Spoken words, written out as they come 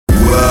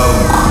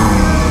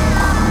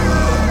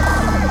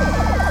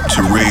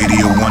to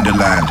Radio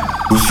Wonderland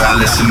with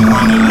Alice in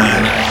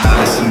Wonderland.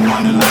 Alice in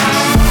Wonderland.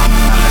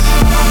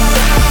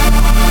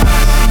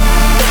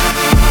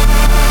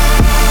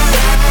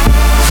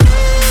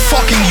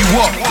 Fucking you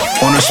up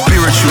on a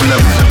spiritual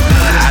level.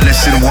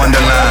 Alice in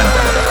Wonderland.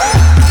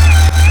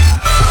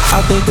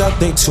 I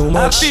think too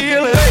much. I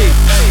feel it.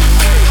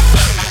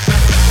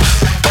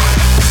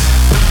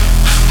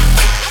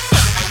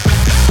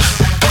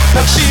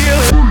 I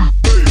feel it.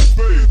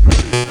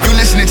 You're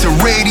listening to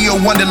Radio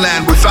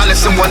Wonderland with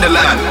Alice in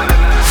Wonderland.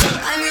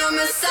 I'm your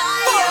Messiah.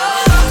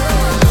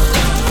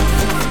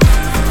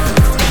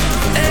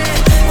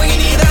 When you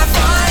need that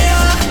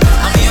fire,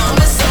 I'm your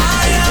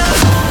Messiah.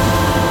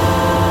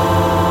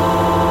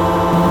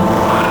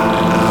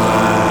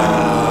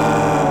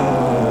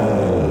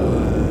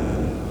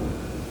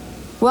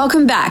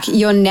 Welcome back.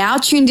 You're now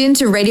tuned in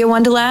to Radio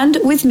Wonderland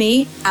with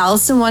me,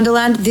 Alice in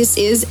Wonderland. This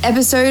is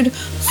episode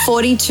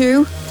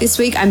 42. This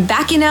week I'm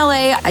back in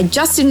LA. I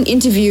just did an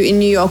interview in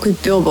New York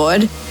with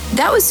Billboard.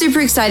 That was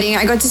super exciting.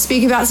 I got to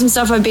speak about some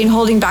stuff I've been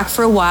holding back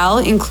for a while,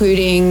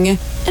 including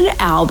an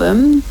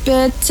album.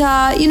 But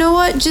you know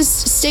what?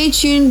 Just stay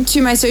tuned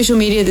to my social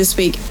media this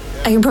week.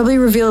 I can probably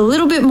reveal a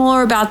little bit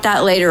more about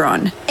that later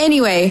on.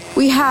 Anyway,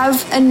 we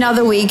have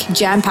another week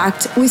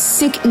jam-packed with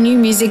sick new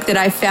music that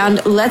I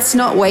found. Let's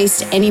not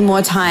waste any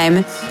more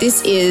time.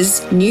 This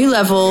is New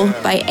Level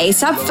by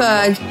A$AP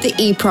Ferg, the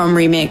E-Prom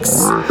remix.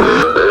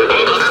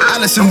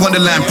 Alice in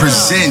Wonderland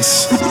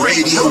presents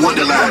Radio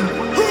Wonderland.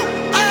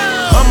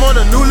 I'm on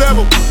a new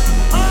level.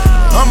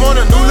 I'm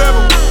on a new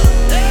level.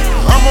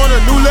 I'm on a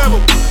new level.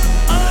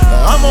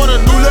 I'm on a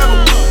new level.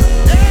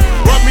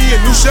 Brought me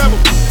a new shovel.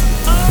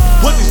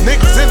 Put these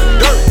niggas in the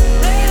dirt.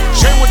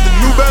 Chain with the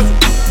new bezel.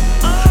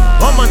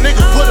 All my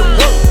niggas put in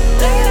work.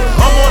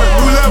 I'm on a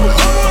new level.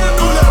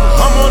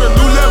 I'm on a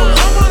new level.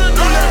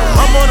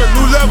 I'm on a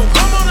new level.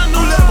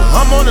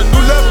 I'm on a new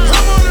level.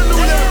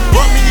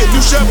 Brought me a new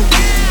shovel.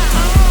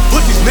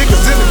 Put these niggas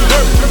in the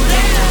dirt.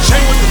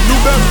 Chain with the new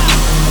bezel.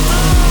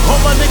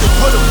 All my niggas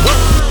put in work.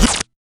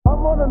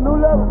 I'm on a new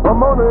level.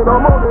 I'm on it.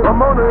 I'm on it.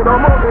 I'm on it. I'm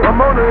on it. I'm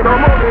on it.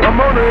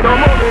 I'm on it. I'm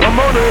on it. I'm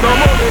on it.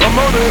 I'm on it. I'm on it. I'm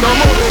on it. I'm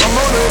on it. I'm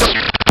on it.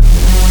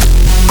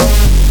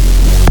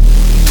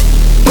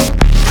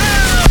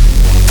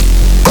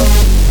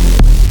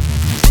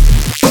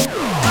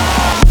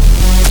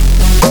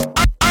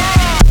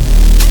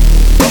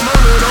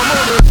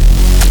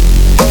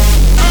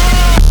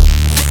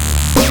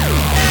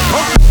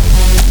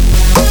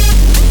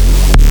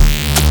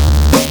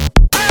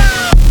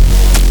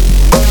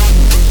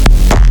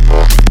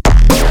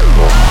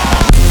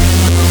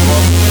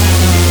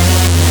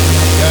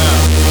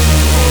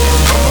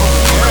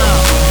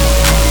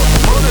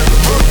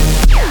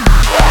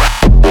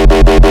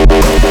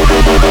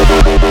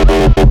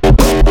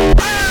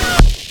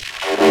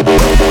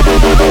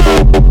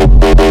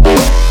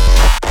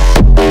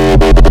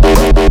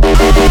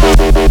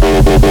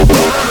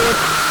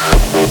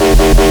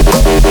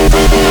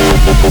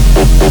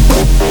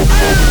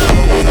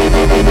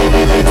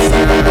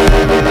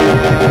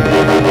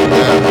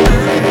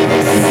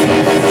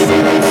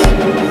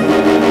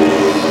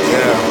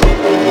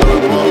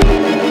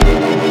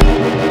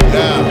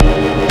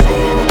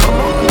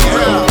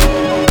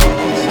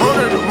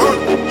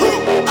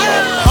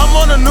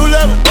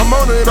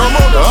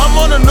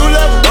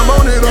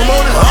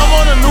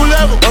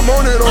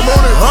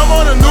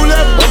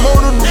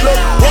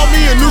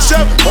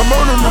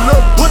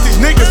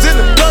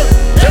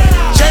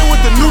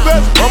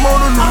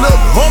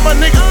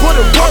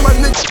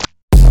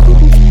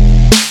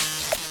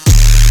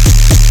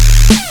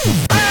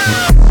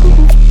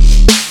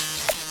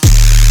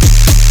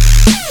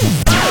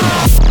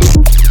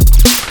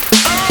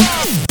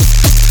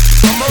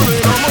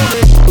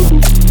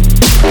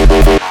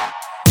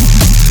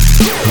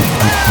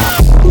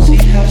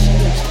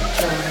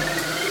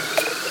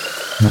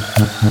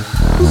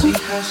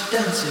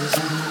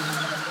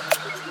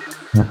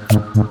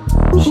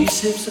 She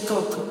sips a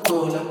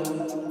Coca-Cola.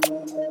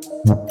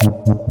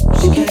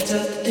 She can't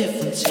tell the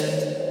difference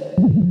yet.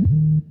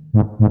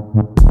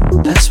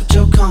 That's what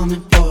you're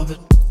coming for, but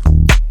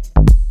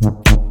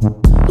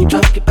you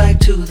drop your back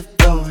to the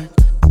floor and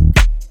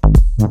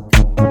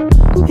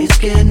it's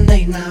getting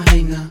late now,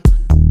 hey now.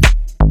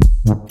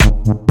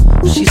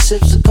 She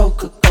sips a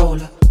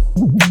Coca-Cola.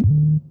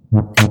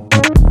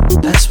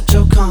 That's what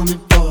you're coming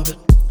for, but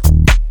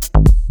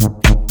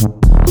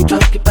you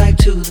drop your back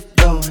to the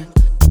floor and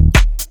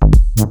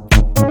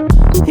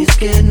it's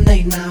getting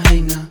late now,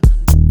 hey now.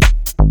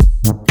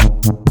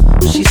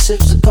 She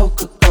sips a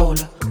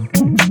Coca-Cola.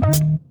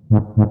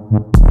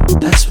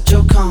 That's what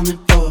you're coming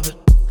for, but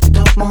they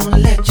don't wanna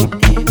let you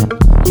in.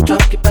 You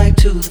drop your back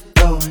to the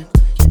floor and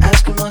you're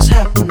asking what's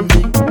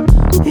happening.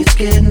 It's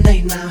getting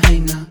late now, hey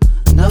now.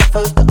 Enough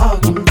of the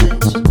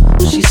arguments.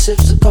 She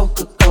sips a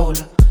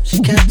Coca-Cola. She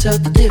can't tell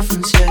the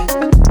difference yet.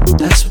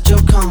 That's what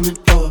you're coming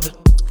for, but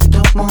they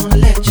don't wanna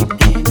let you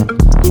in.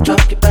 You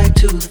drop your back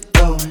to the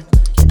floor and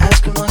you're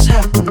asking what's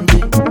happening.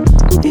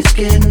 It's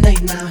getting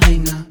late now, hey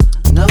now.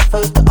 Enough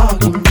of the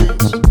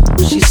arguments.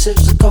 She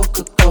sips a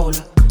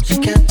Coca-Cola. She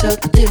can't tell tell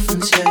the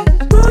difference yet.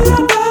 Move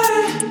your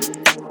body,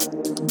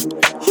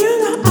 you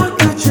know I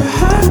got your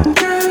heart,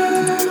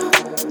 girl.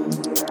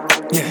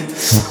 Yeah.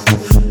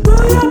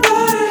 Move your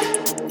body,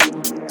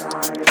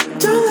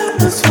 don't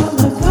let us fall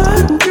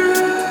apart,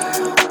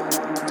 girl.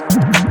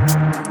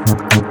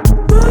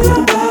 Move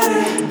your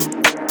body,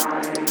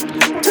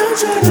 don't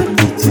try to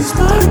be too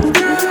smart,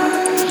 girl.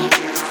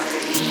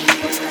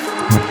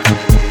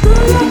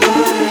 Move your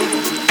body,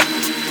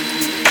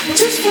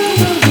 just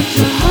follow with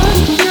your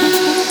heart,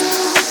 girl.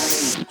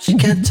 She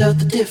can't tell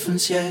the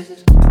difference yet.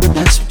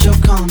 That's what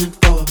you're coming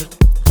for, but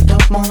I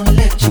don't wanna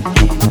let you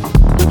in.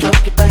 I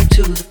drop you back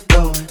to the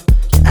floor and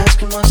you're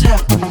asking what's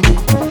happening.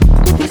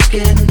 It's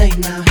getting late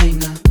now, hey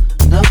now.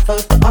 Enough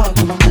of the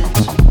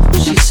arguments.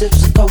 She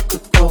sips the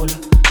Coca-Cola.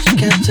 She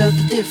can't tell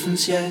the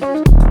difference yet.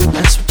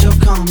 That's what you're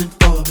coming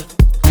for, but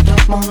I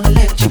don't wanna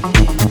let you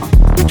in.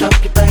 I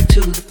drop you back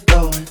to the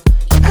floor and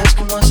you're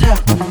asking what's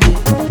happening.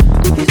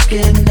 It's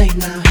getting late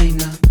now, hey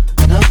now.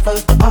 Enough of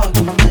the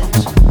arguments.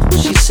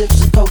 She sips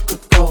the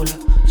Coca-Cola.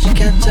 She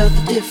can't tell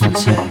the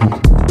difference yet.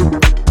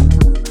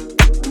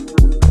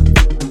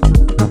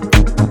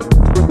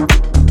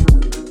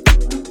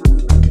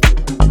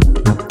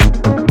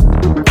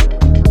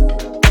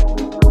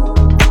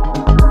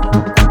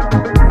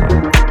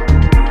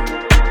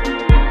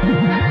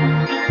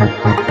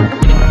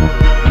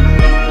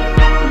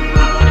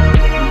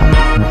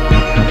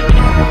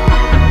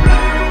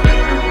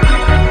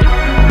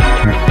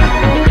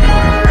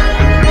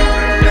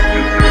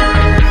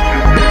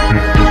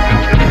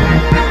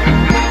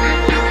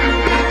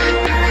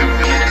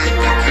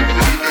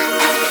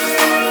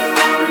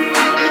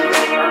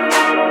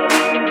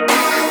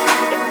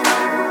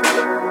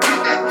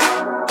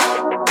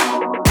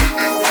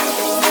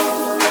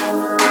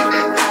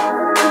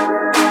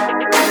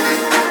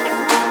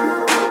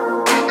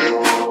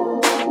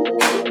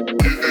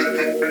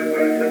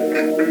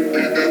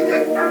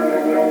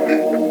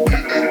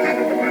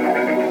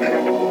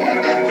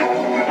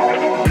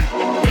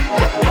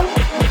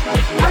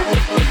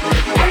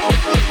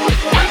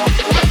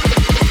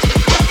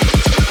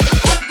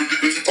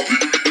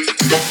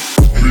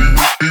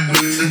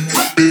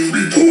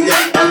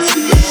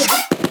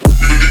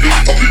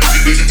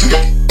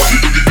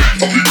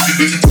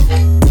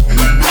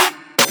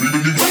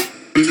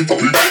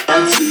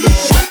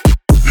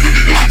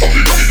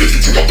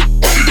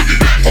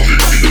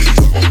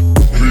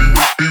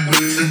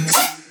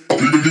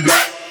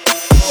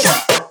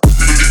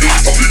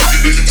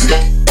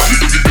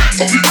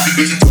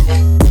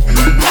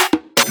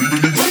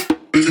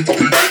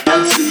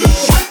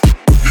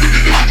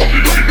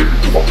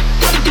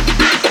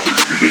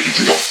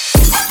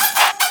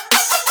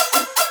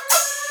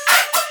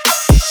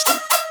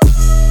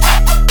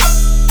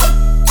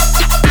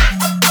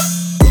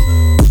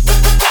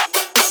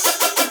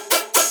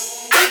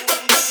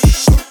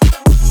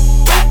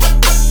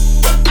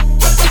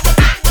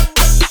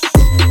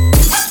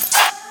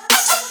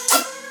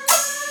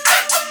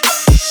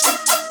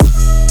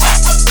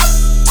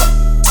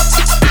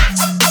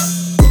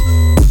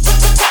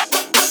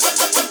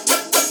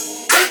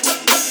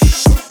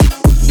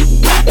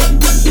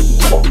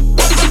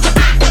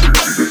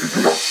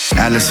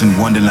 Alice in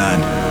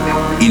Wonderland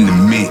in the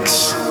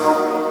mix.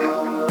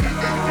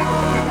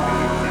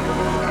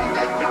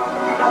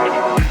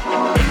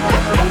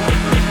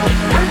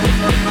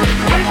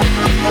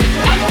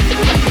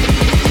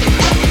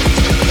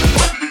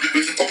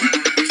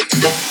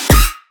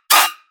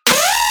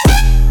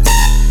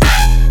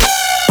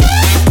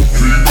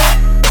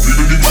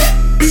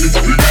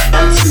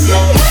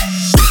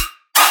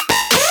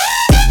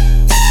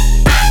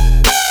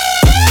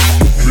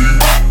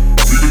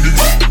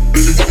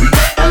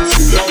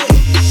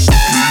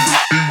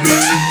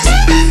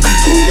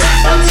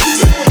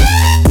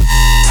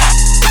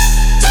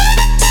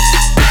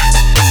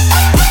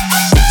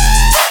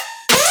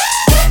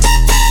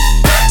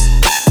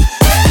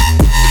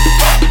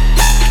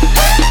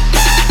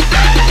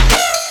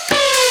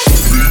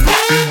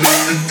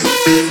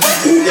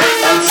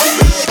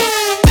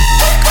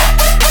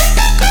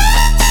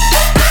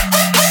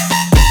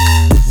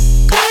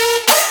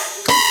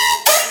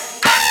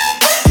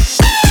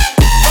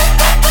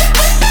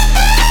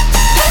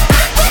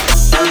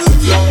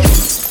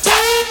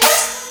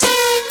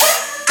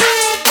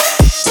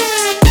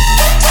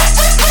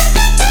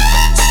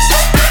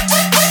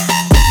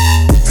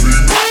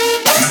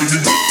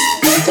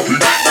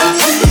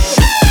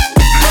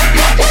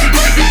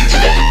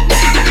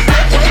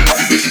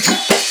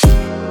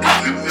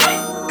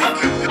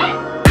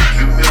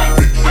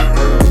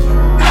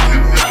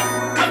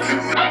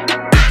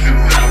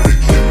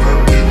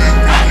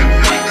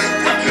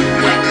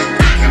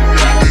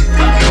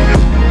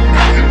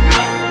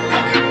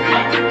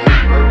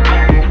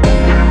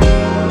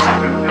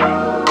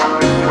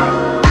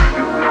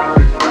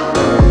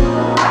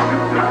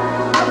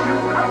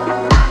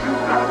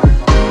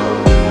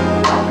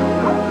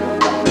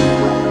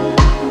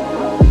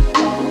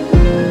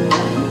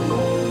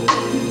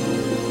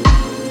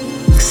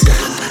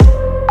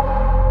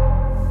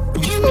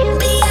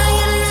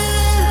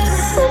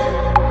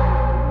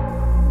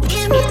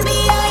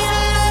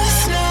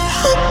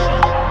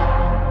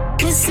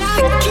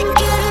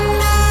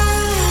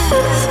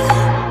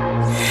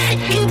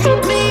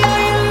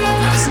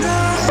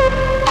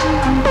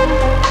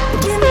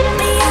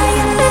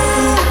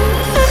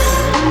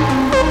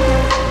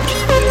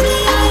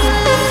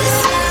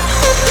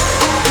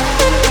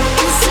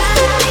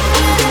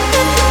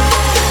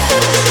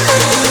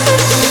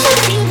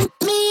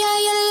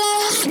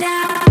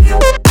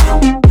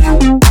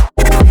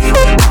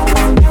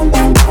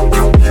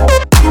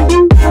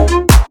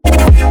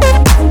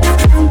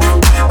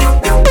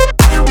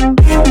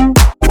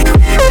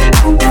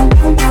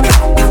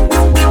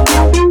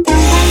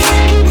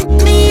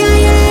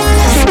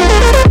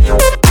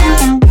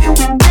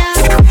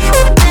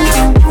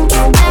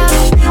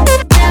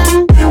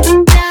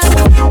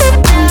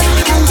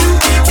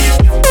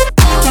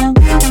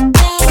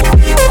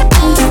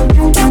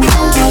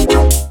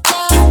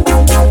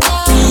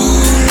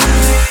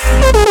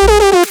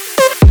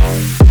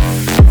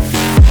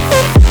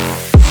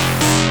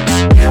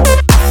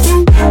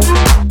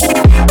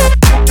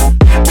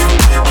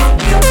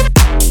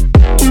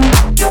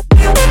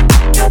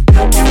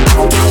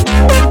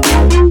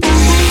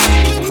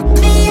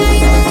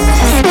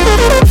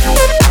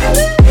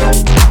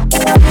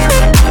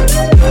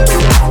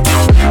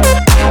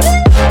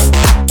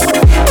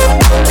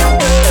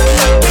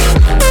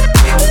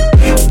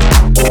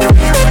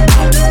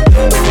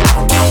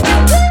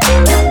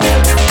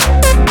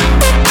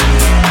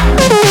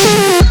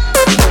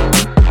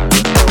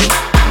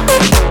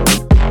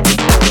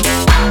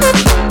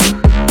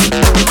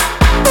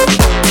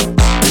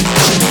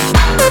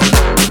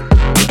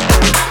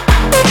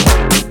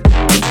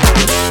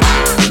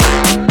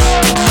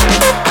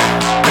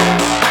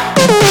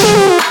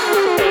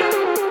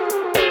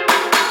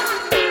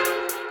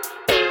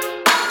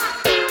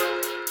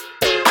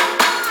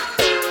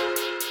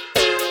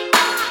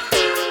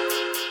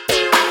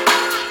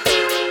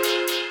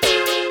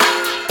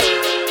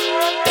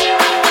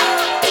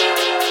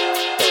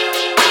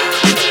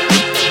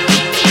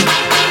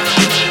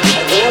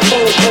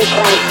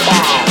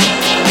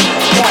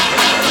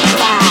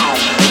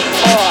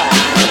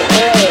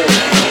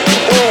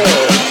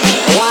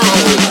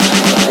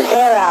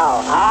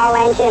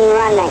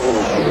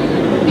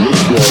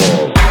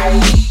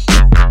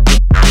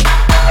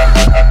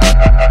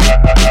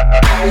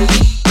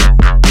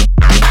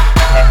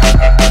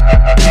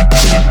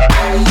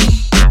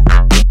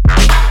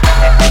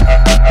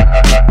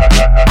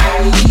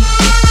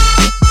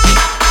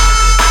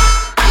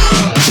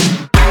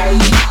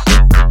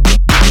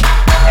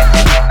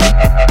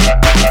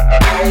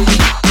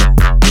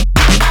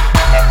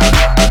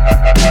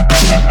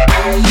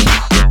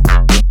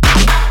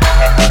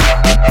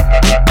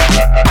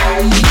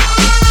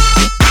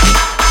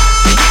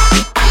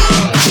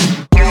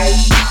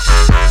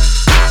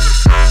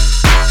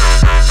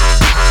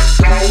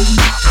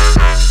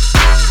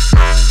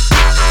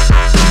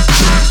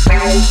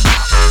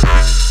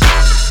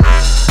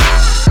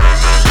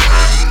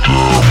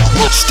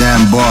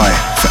 Stand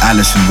by for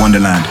Alice in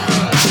Wonderland.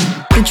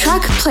 The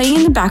track playing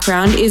in the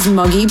background is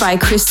Moggy by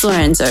Chris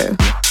Lorenzo.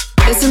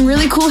 There's some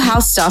really cool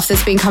house stuff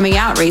that's been coming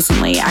out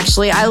recently,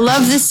 actually. I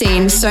love the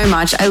scene so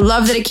much. I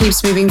love that it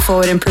keeps moving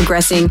forward and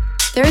progressing.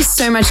 There is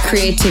so much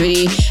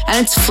creativity and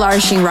it's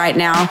flourishing right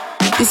now.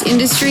 This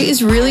industry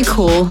is really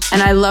cool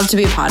and I love to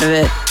be a part of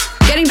it.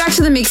 Getting back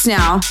to the mix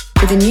now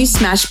with a new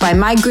smash by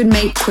my good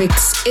mate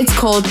Quicks. It's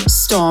called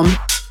Storm.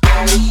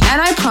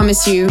 And I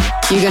promise you,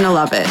 you're gonna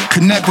love it.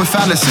 Connect with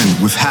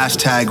Allison with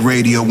hashtag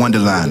Radio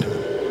Wonderland.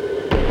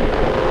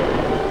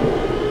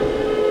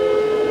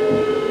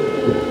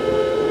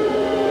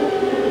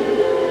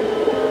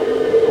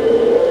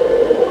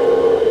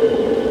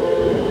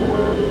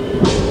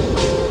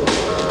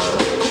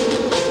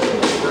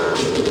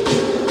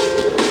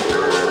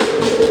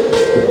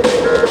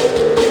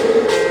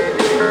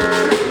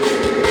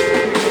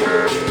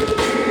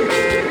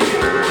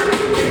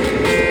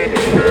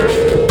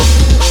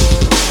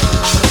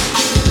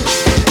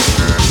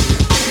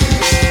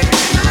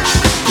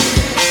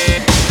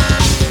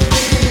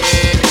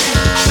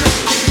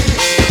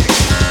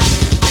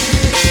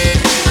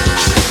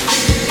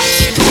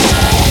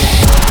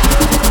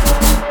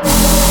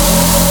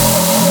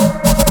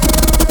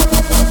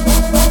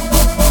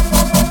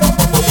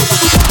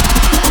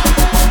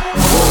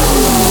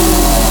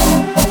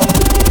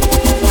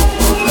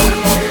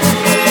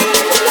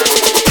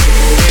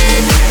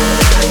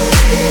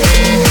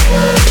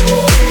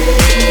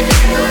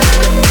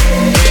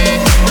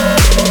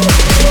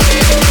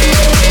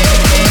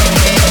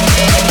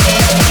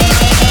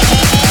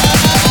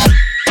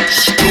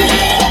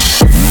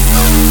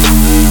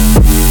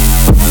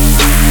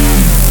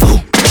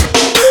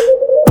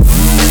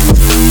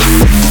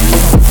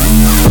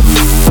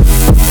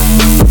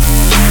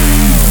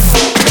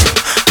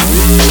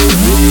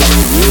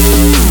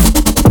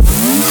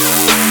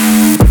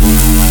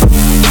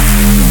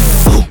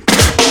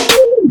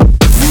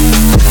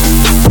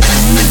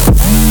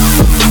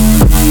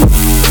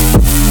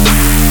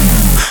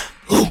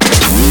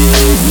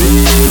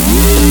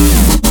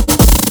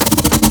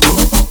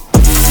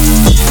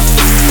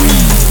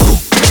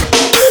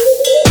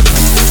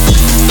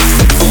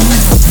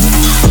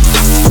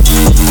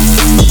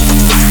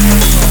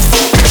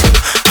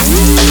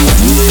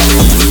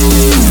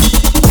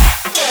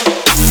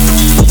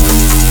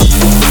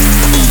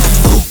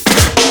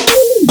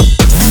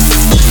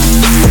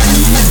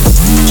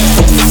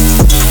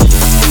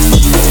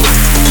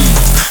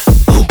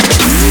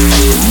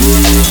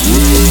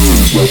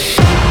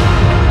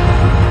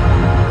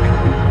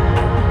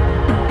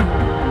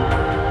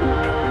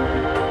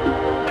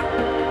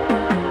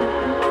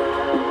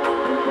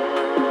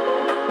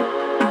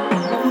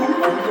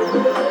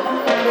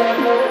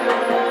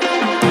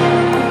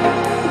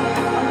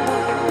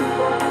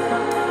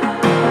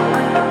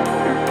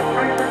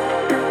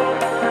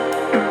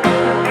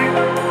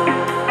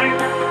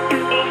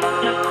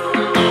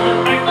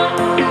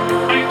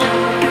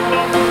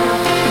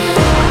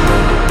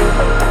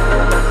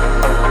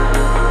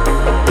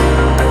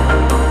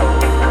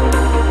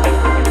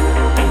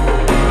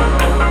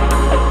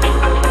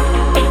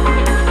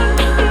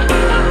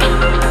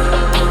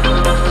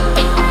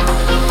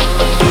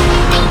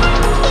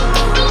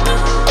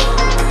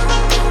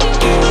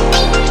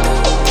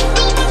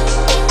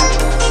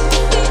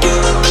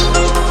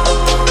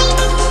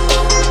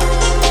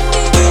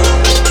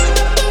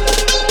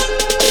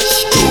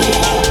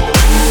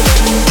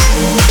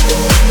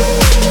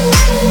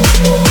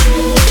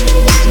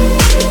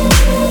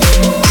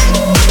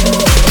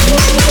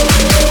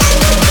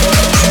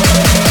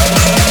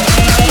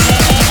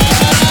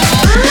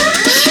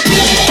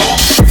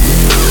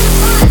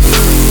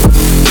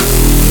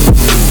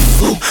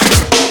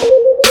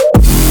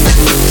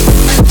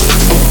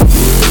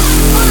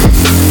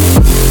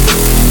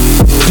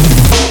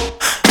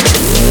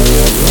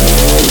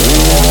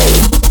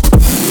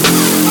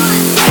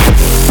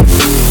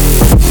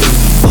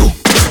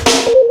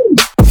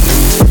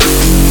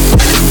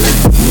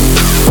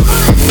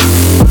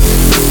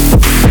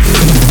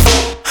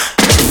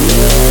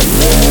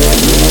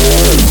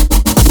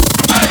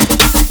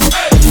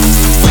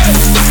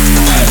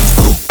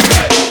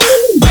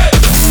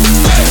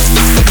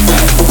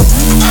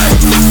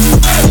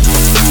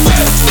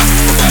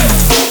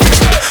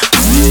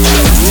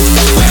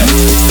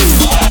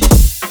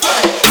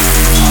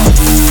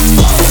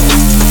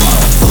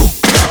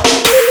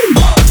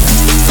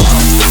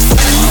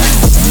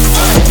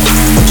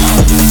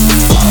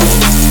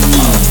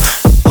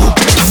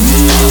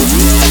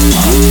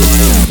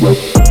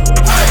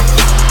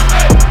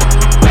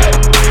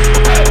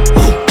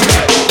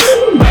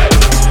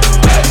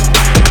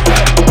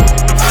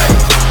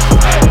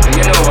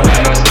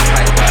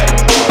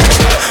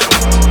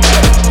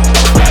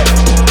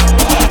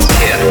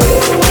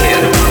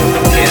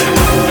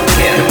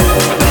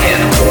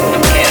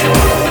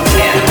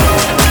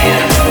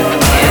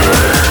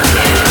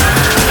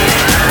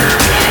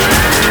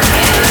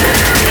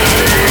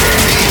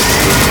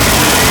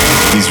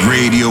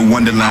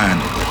 Wonderland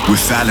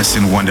with Alice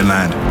in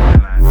Wonderland.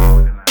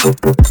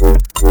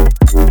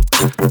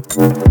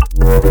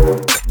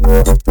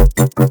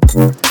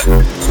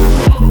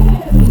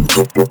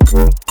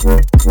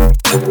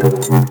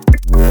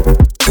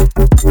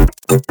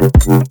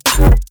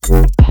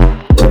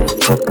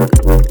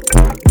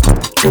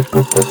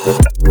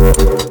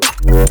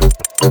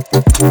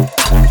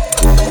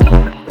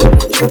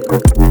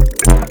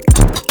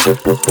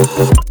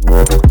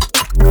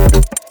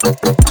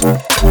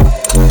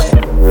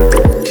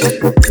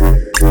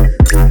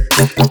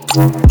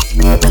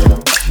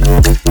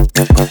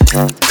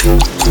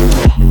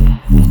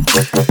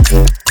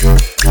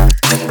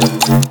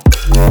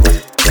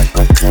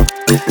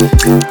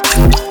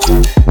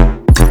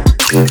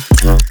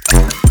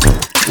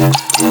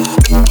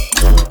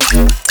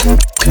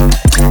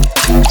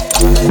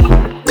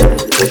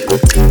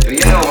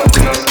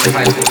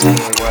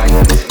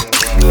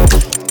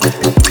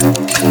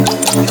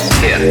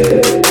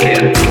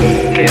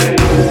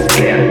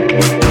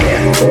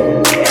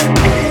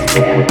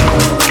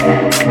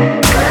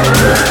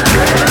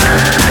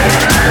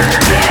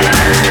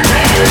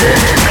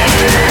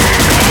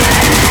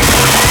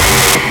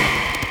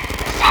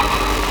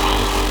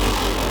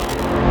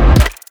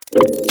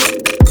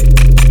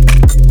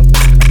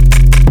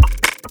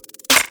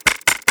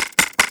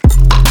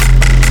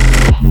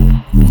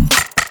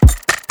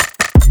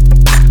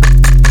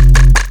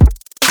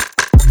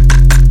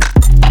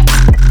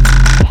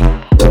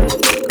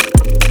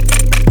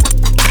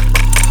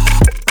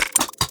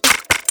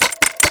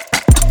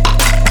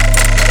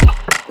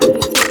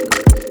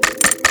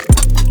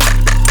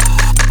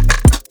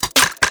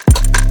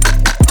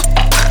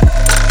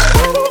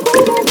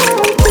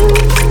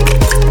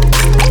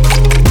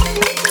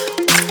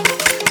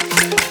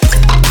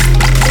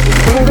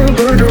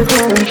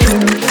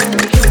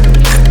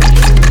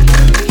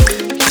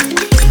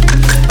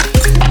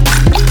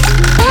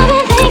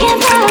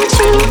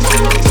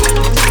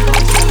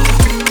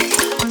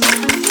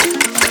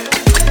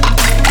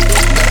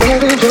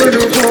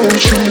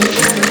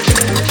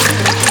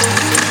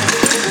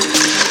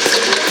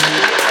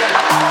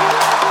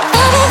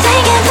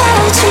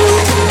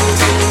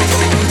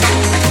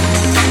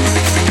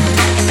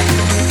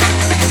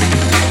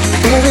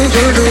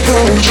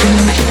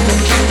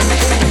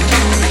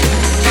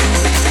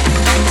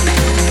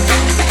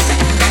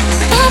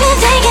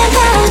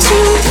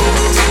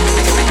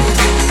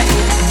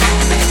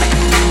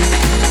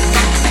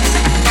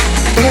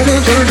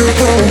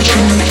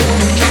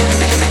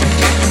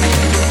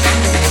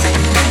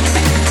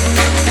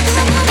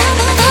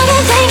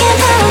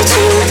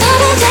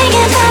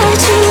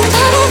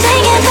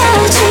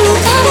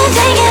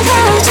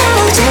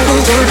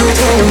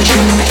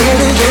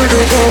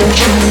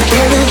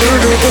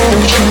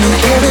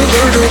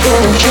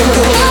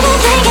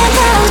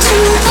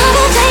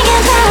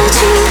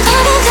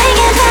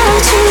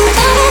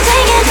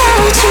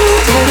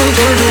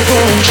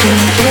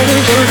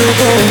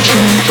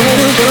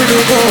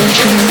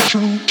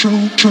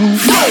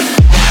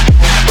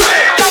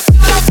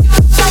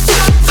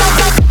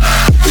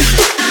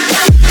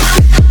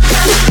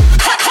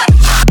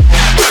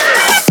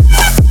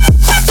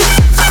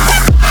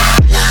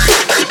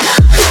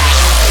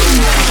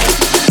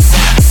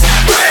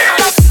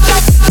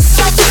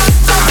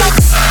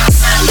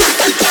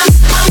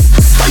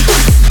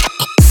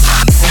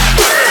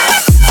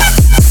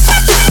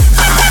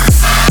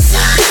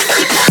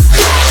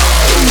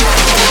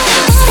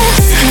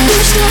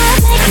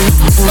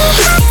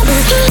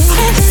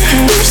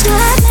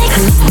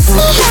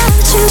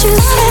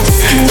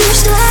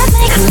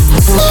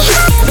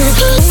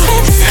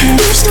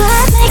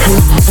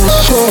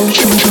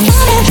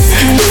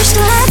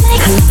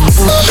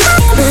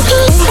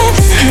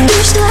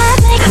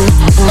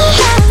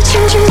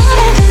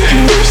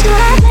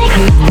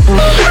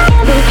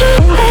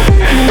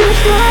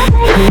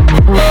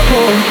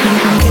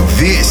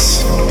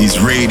 This is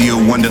Radio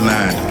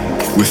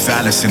Wonderland with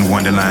Alice in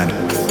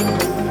Wonderland.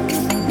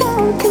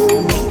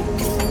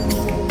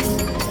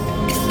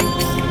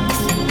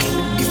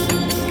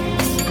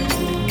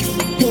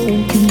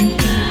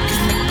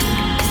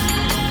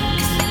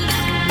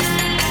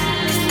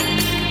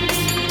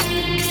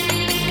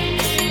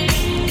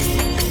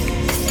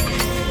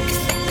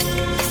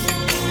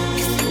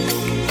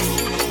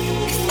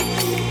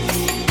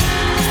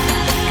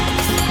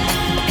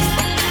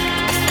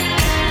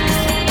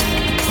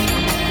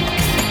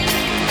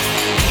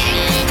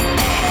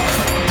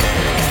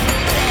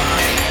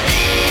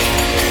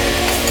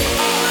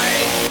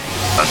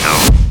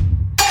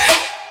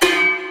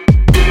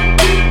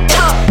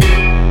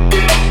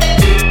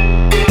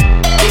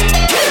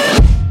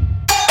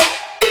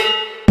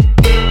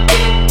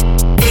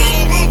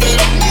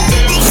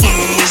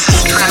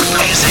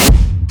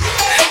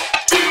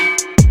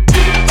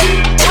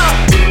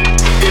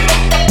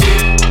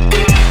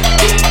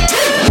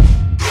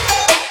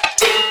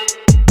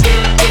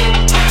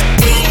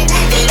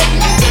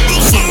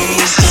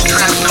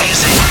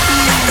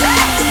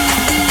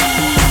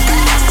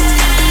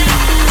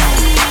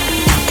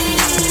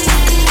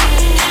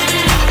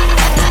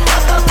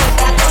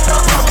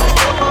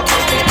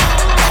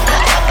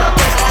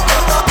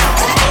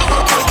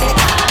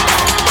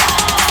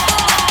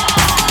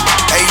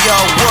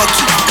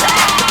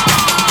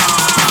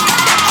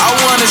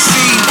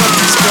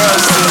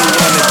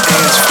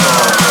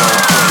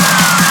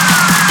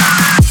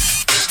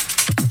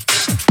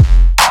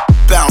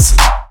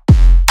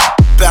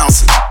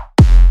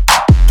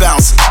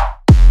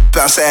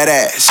 bounce that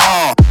ass.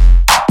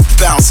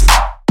 Bounce it.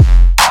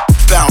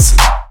 Bounce it.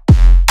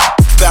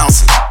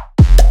 Bounce it.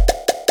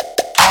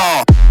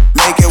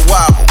 Make it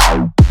wobble.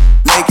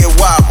 Make it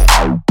wobble.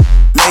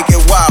 Make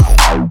it wobble.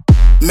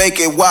 Make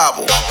it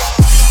wobble.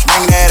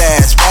 Bring that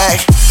ass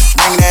back.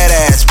 Bring that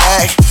ass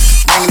back.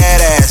 Bring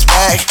that ass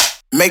back.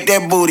 Make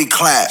that booty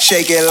clap.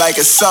 Shake it like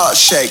a salt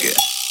shaker.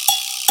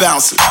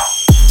 Bounce it.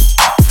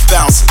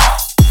 Bounce it.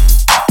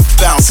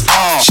 Bounce it.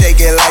 Shake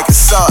it like a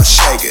salt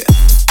shaker.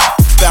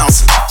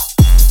 Bounce it.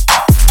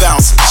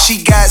 Bounce it.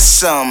 She got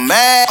some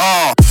man.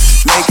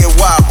 Make it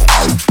wobble.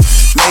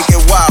 Make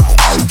it wobble.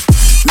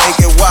 Make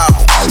it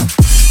wobble.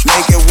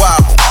 Make it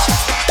wobble.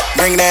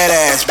 Bring that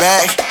ass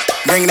back.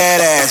 Bring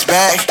that ass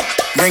back.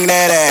 Bring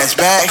that ass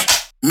back.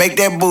 Make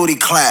that booty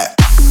clap.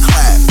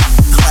 Clap.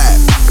 Clap.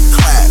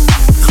 Clap.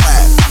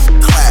 Clap.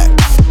 Clap. Clap.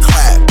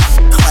 Clap.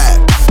 Clap.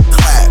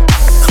 Clap.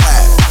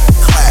 Clap.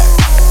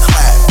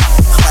 Clap.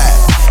 Clap.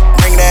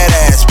 Bring that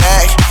ass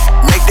back.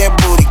 Make that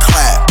booty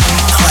clap.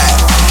 Clap.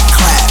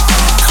 Clap.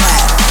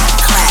 Clap.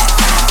 Clap.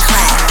 Clap.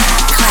 Clap.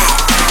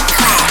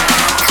 Clap.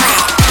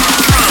 Clap.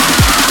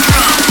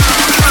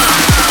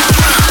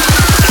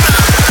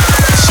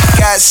 She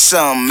got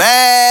some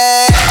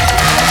man.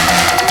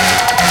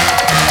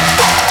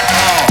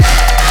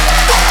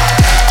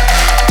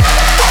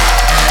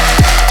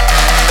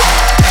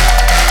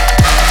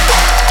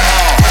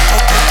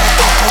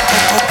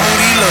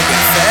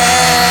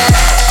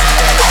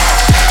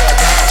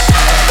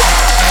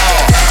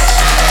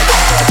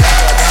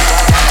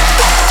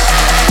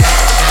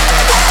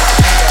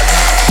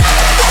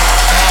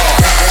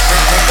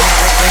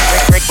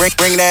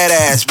 Bring that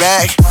ass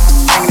back.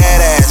 Bring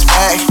that ass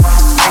back.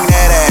 Bring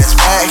that ass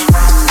back.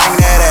 Bring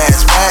that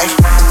ass back.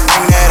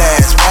 Bring that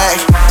ass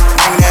back.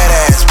 Bring that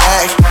ass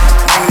back.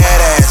 Bring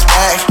that ass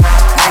back.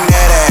 Bring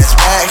that ass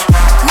back.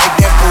 Make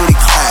that booty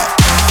clap.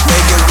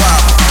 Make it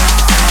wobble.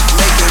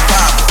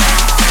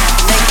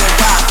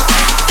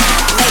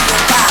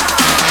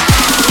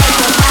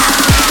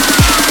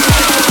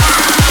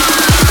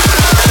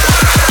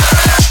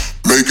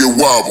 Make it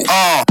wobble.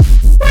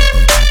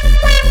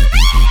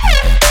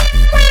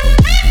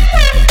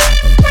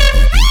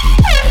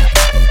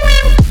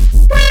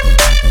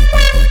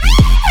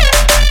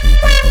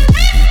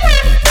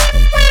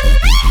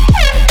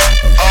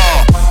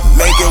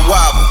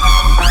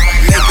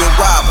 Make it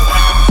wobble.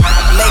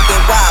 Make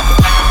it wobble.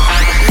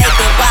 Make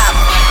it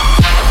wobble.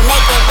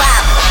 Make it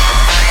wobble.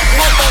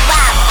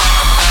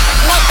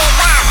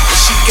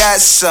 Got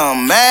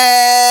some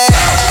man.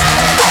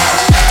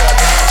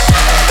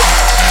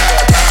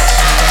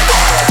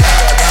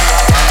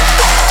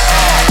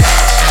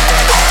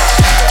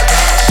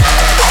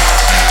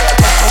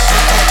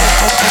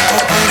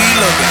 Booty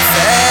looking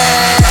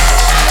fat.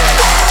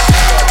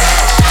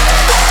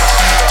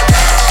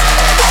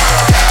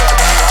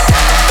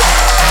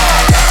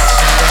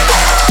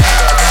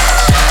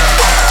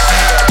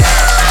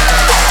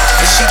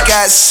 She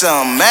got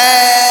some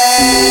man.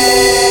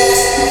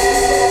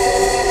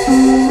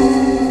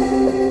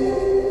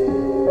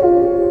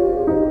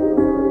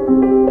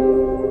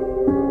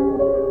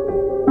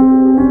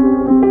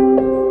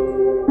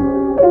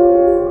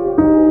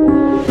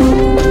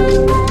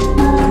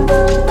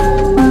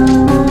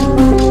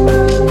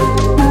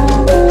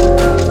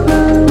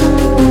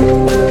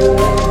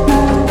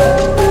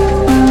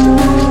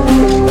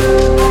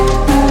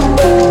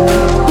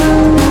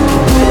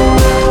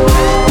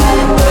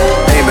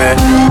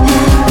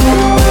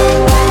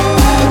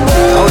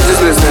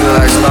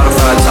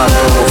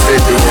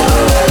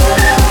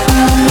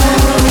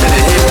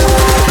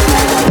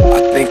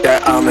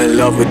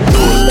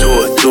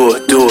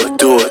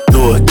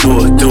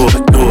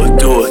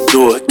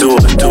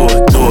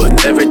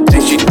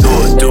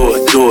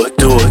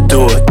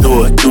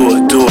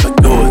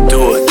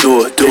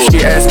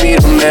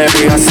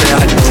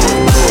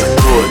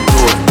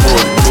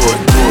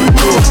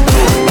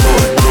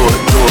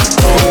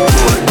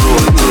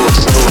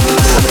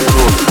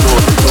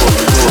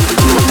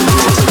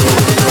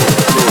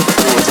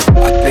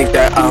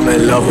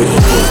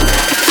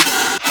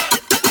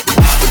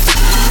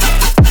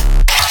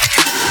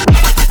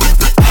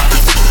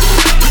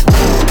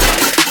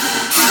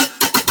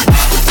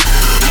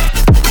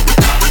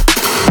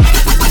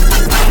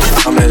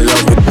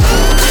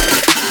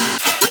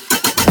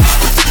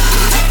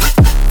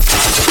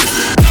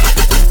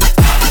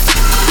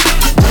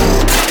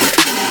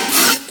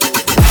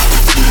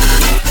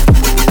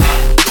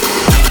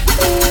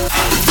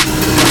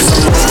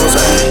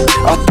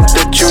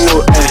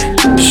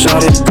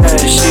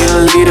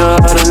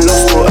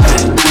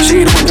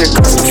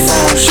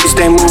 She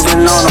stay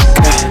moving on,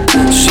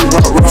 okay. She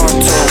rock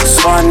wrong talk,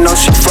 so I know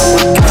she from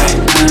a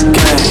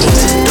gang.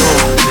 Do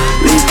it,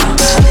 leave her,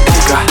 I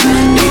think I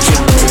need you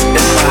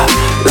in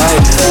my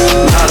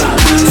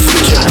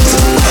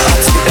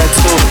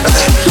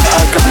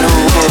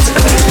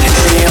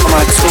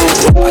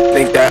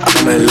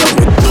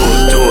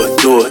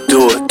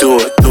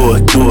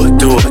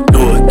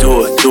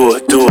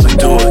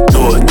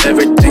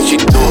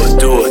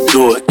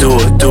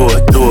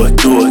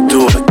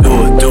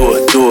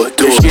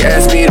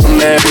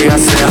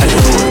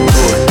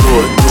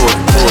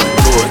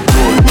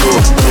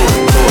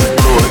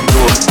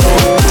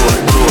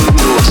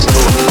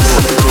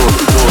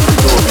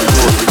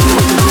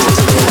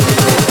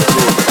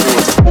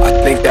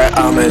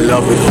I'm in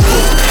love with the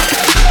hook.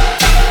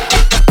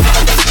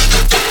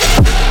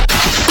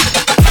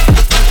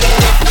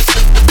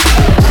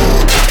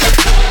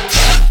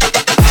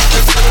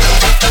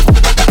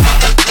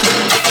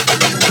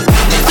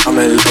 I'm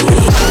in love with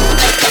the hook.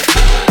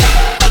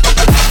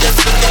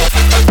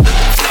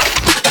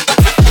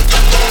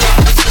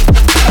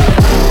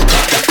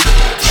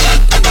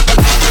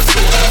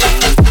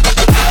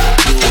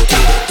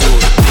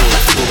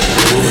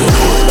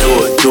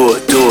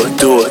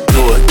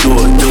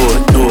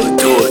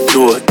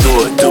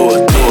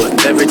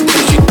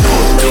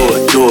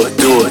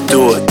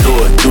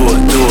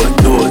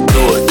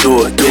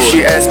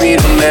 She asked me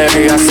to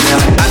marry, I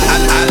said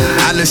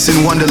Alice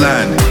in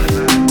Wonderland.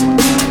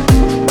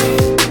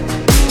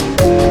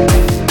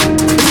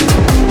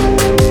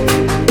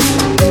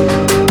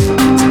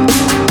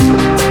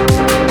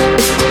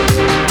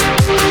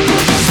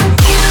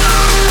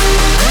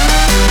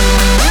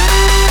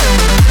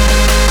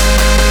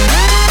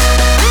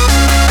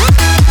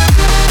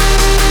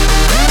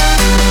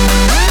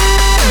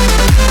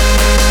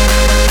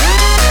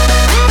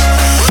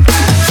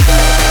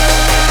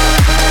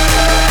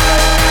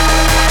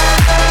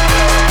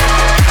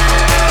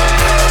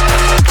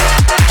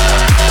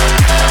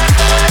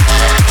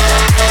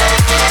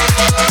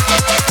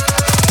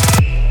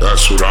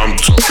 That's what I'm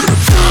talking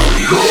about.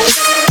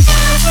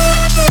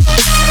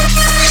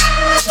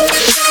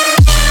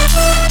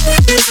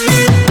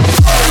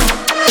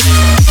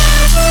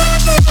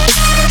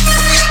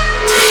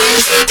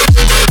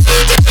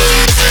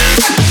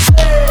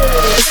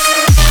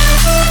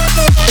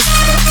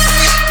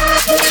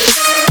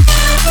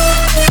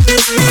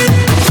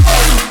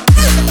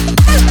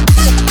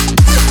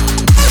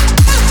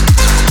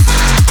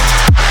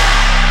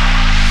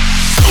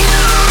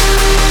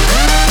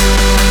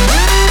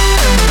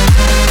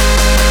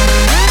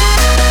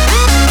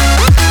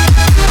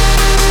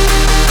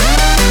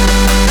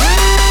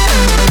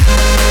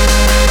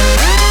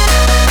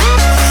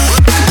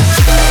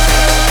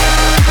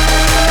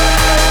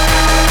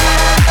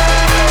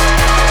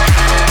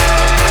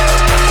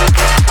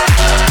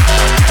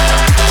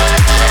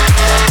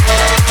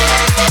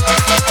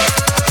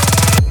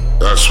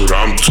 That's what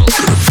I'm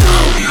talking about.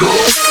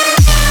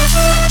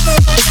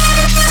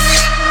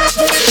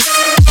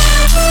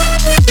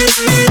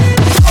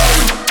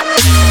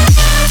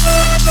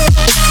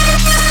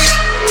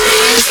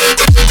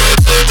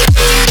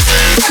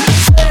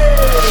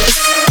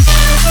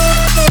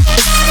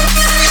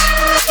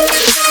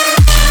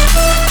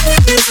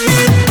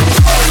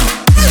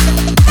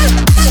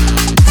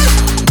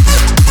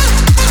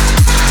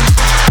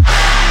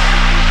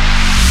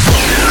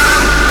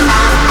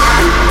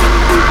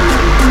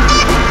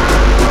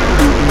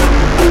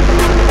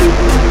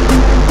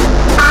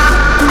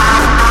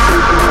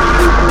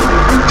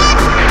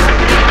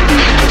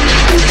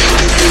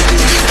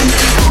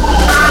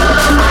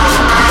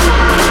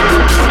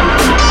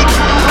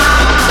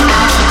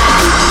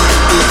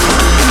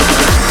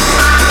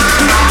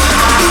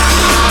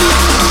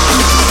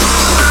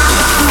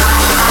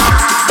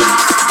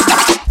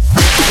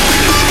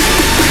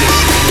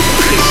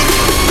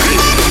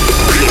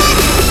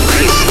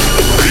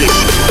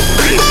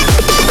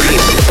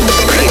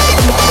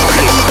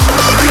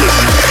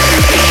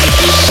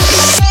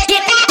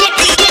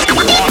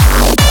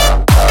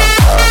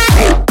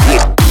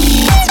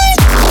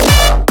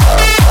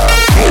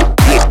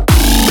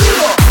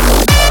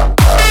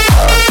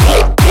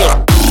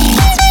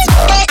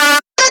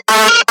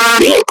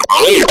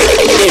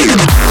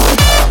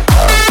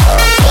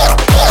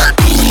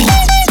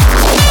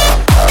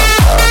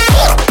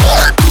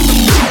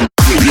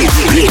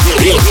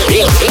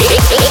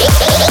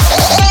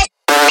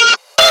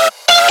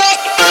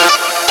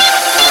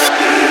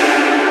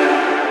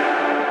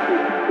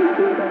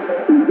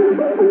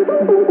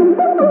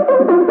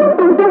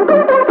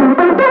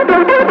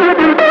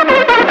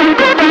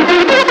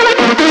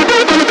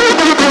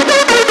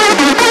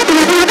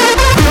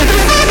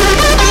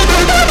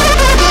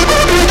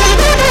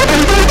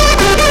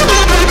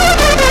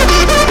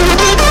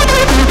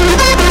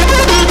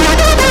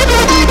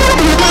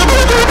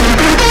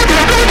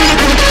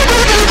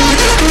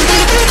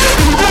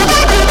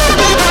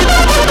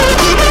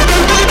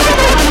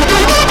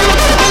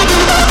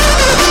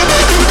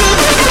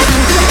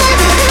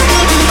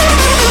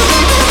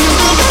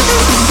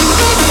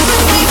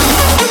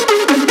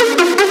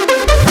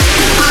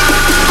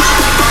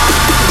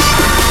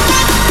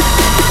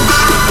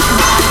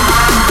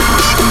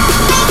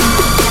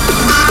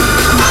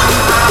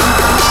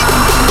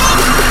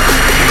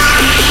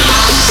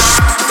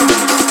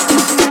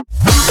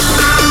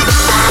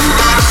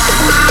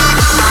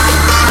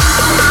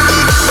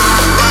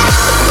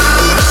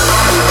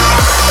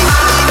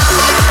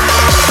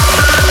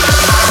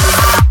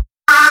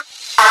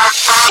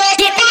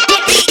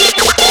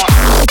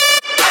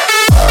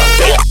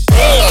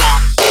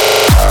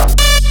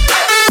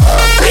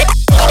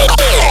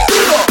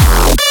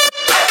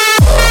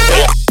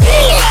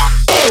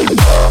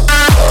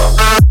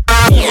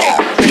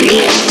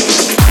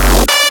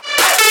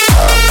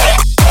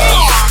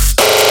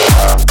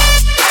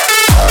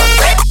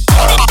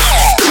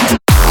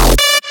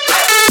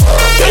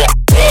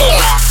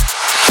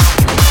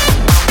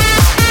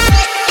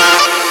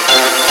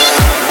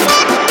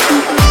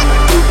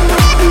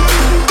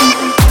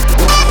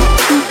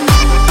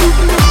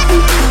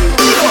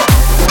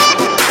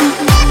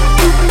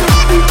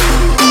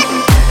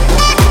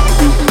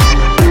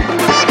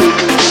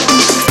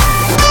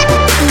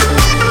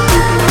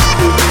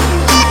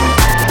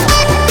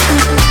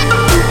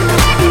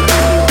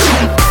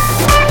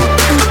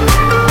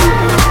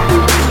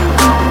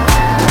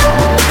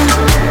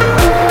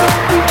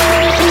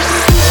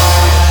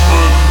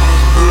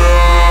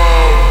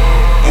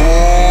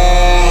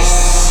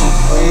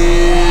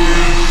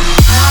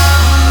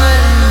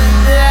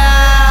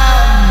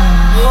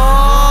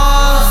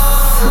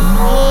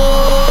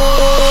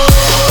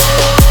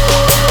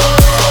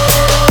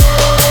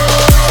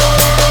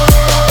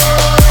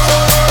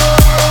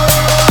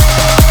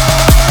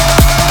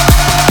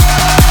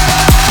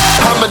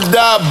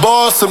 die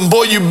boss, and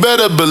boy, you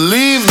better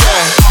believe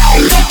that.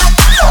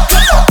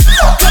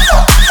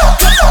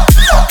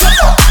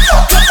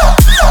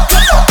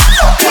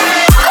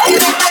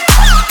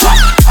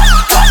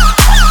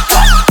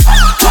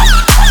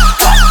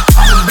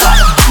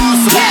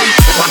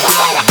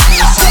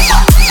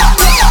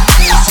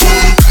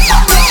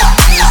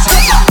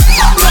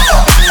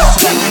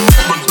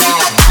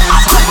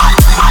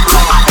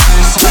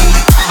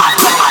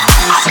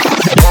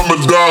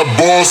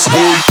 Boss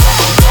boy.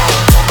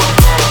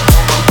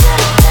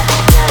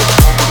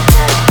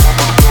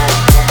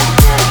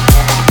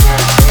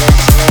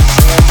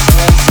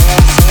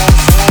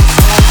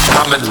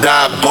 I'm a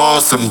die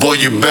boss, and boy,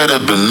 you better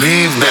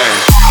believe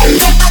that.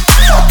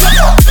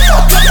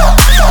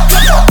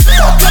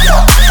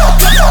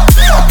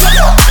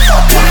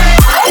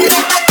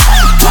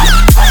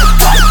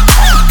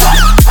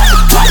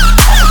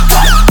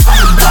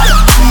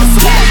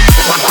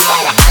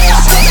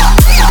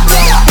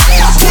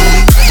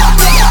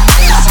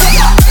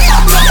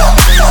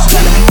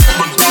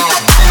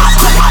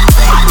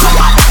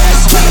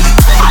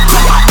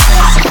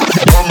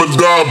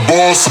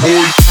 Boss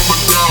boy.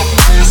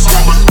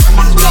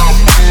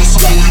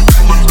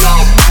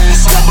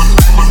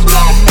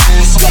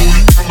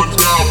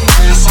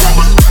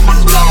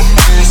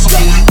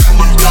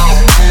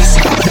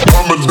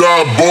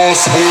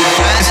 Boss boy.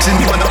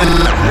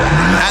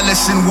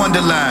 Alice in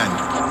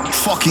Wonderland,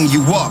 fucking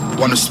you up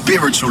on a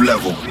spiritual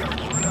level.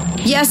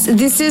 Yes,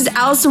 this is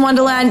Alice in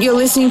Wonderland. You're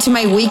listening to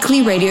my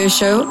weekly radio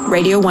show,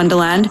 Radio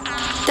Wonderland.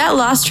 That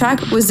last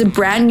track was a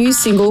brand new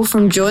single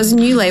from Jaws'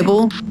 new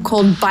label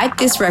called Bite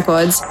This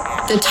Records.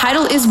 The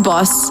title is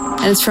Boss,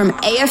 and it's from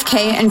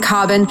AFK and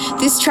Carbon.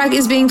 This track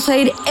is being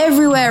played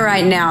everywhere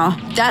right now.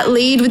 That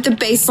lead with the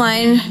bass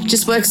line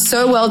just works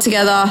so well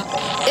together.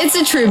 It's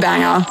a true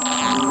banger.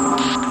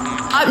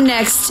 Up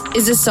next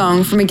is a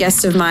song from a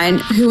guest of mine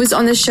who was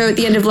on the show at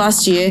the end of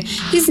last year.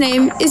 His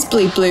name is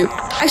Bleep Bloop.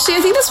 Actually,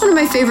 I think that's one of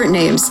my favorite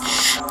names.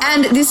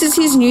 And this is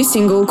his new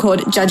single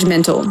called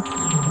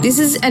Judgmental. This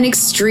is an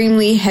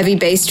extremely heavy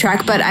bass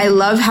track, but I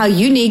love how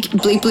unique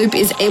Bleep Bloop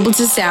is able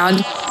to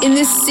sound. In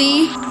this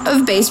sea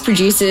of bass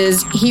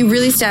producers, he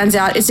really stands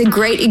out. It's a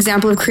great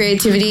example of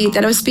creativity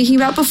that I was speaking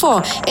about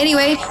before.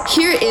 Anyway,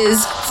 here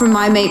is from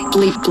my mate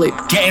Bleep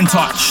Bloop. Get in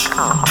touch.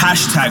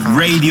 Hashtag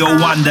Radio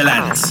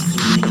Wonderland.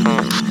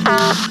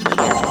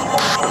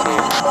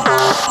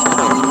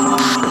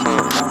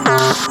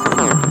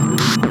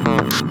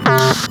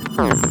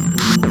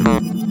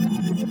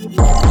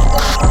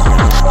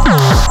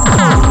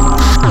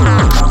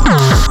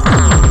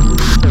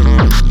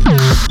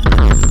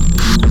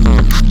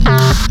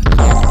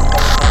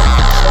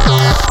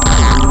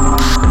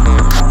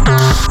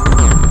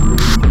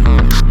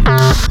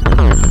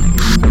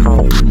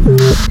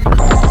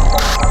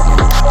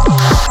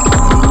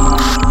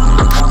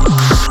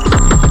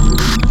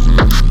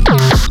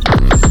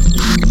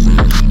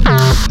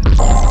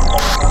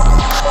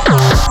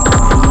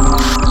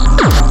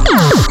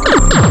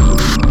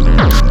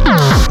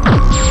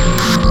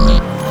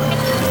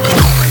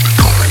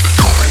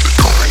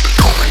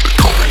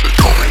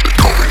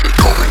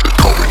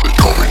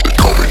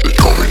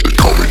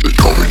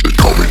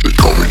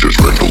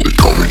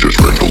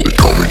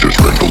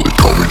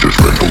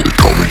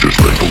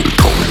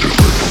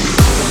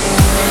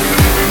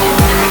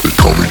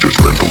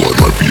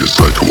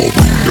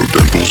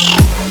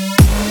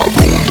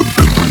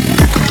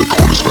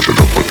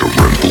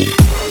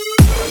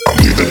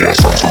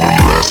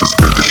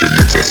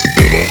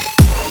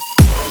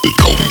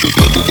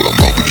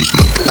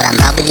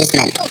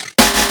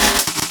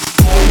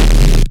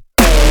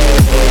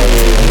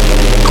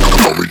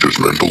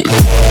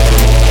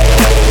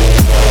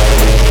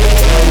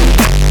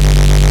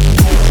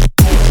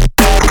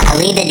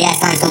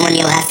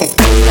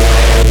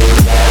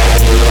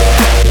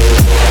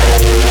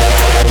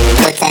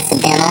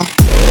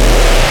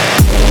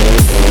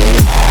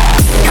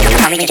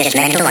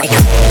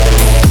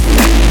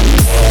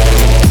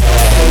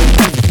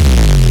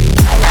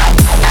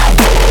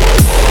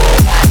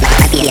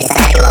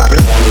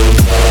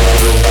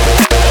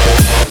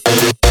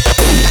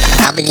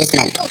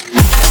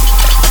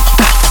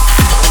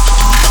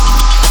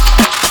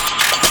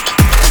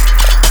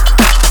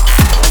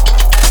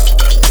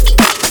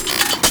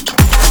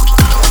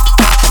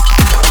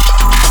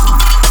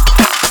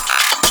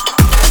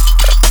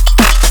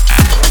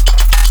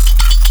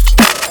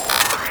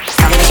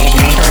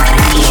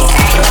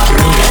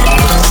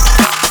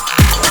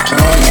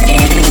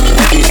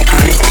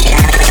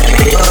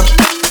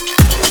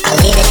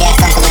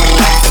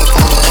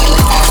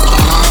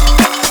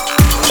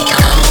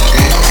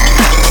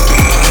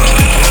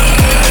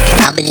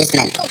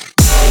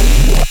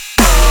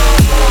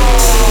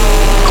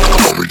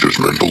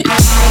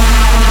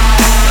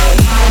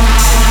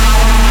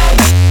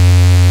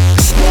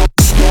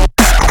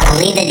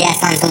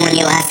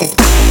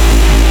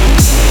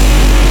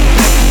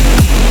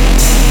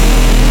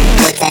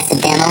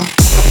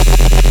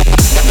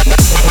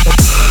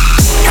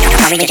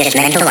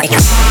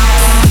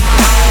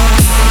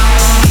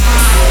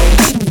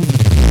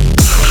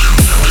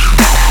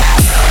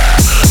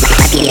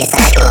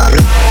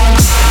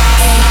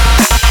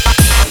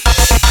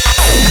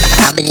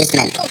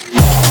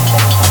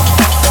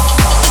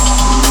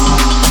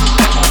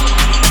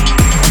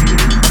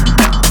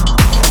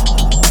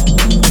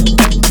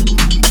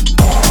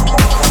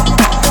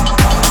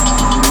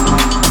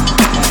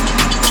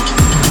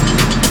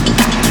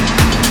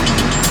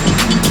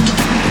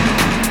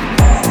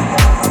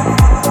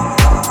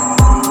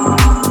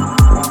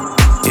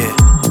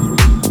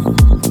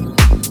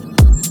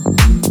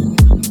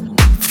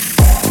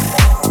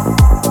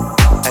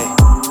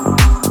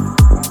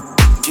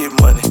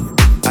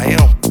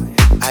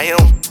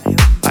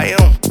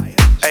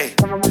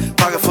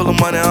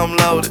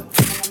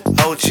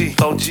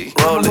 OG,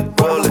 roll it.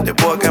 That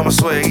boy got my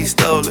swag, he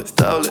stole it.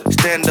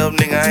 Stand up,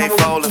 nigga, I ain't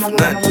falling for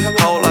nothing.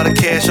 Whole lot of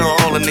cash on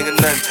all a nigga,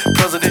 nothing.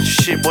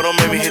 Presidential shit, boy, don't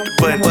make me hit the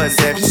button.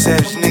 Savage,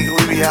 nigga,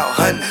 we be out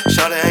hunting.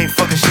 Shawty ain't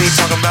fucking, she ain't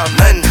talking about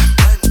nothing.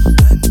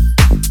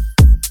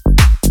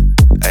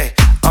 Hey,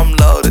 I'm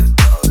loaded.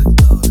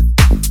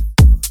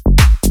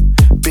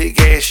 Big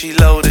ass, she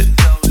loaded.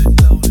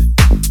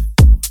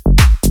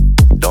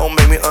 Don't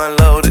make me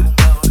unload it.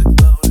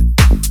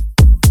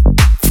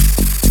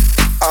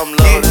 I'm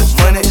loaded.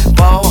 Money,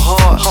 ball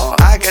hard.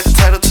 I got the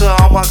title to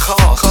all my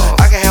cars.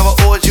 I can have an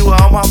orgy with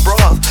all my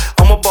bras.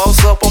 I'ma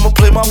boss up, I'ma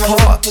play my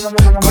part.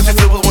 Gucci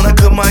flippers when I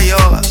cut my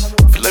yard.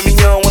 Let me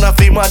young when I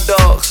feed my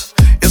dogs.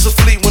 It's a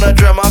fleet when I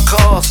drive my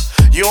cars.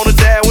 You on the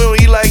diet, we don't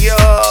eat like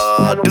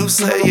y'all. Do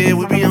say, yeah,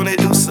 we be on that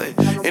do say.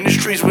 In the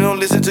streets, we don't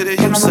listen to that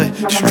you say.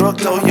 Struck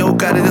though, yo,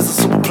 got it as a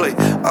super play.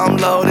 I'm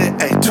loaded,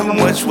 ayy, too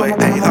much weight,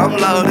 ayy. I'm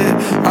loaded,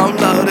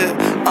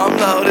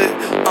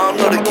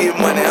 get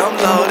money.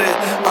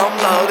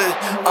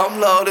 I'm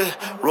loaded,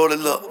 roll it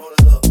up.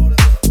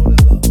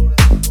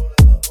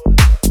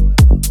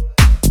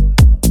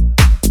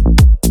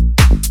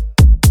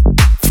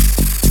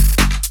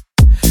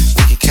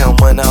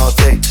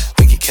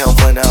 We can count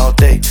money all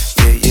day,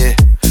 yeah.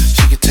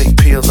 She can take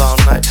pills all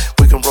night,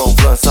 we can roll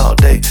blunts all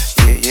day,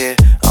 yeah.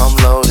 I'm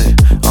loaded,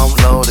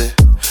 blunt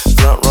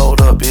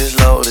rolled up, it's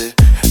loaded.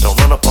 Don't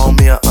run up on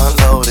me, I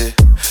unload it.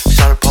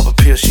 Shot her pop a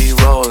pill, she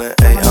rollin',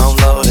 ayy. I'm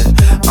loaded,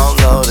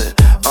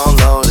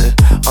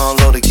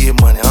 get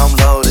money. I'm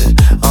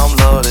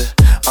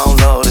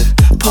loaded,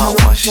 pop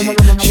one, she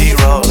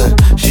rollin',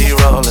 get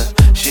money.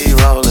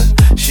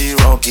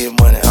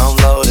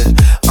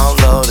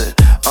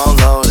 I'm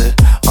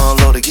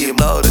loaded, get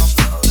loaded.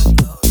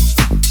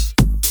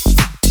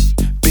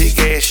 Big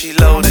ass, she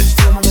loaded.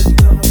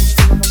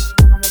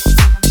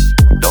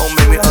 Don't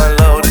make me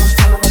unload it.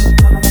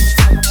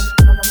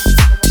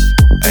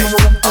 Ay,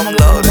 I'm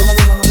loaded.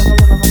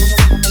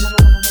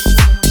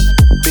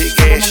 Big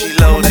ass, she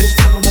loaded.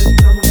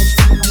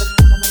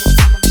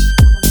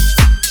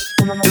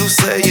 Do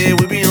say, yeah,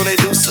 we be on that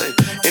do say.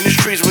 In the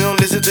streets, we don't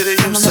listen to that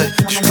you say.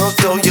 Struck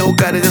though, yo,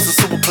 got it, that's a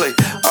super play.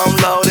 I'm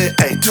loaded,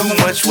 ayy, too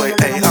much weight,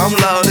 ayy. I'm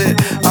loaded,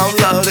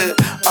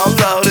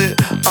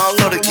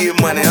 get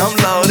money. I'm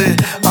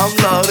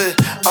loaded,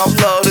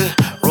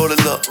 roll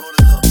it up.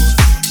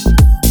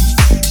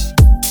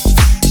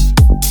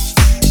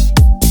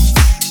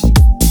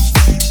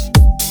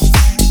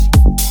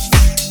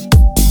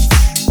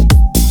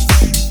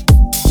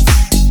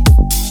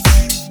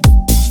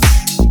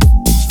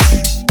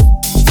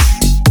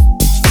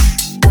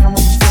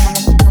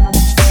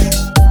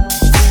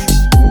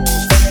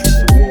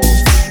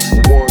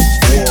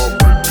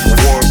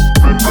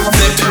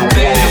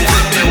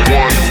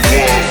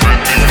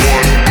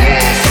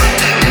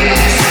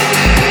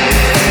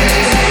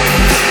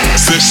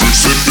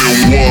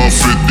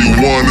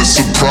 It's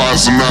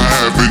surprising I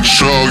haven't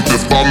chugged.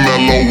 If I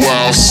mellow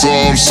out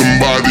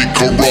somebody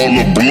could roll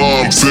a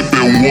blunt.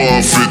 Sipping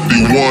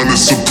 151,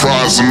 it's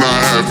surprising I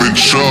haven't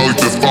chugged.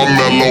 If I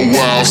mellow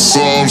out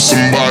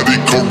somebody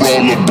could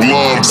roll a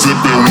blunt.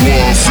 Sipping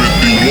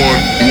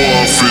 151,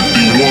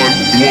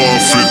 151,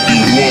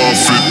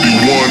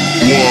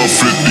 151,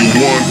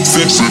 151.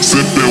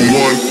 Sipping 1.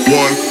 Sipping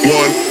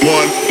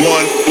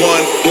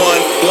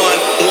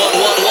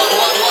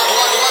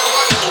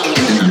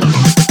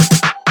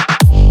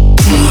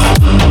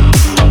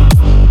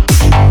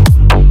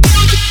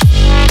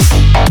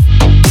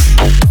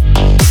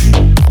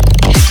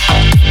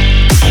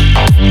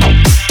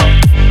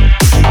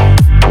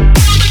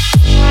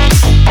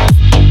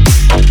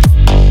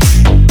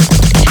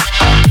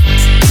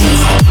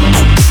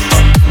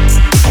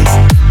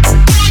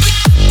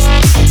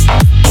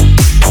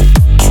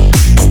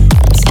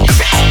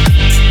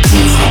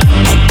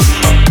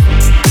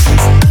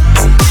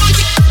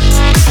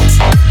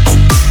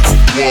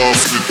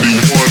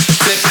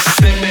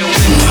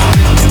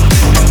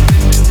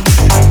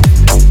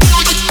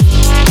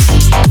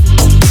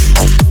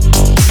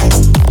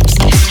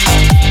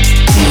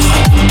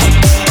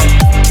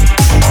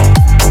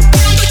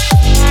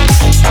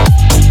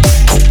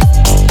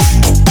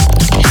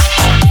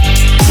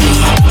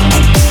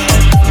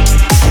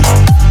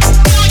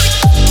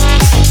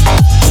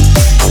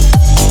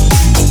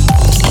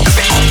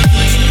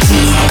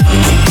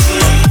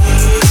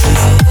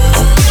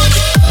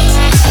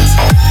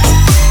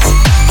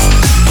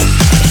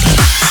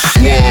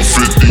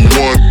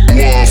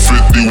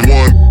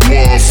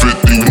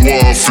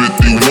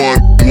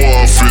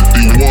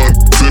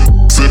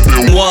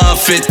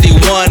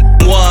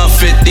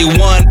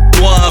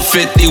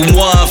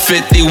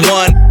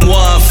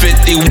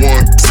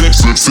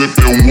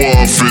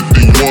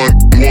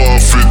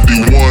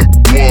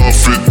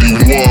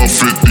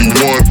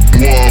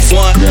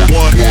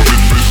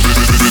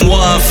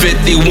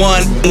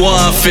 151, 151,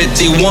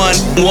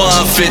 151,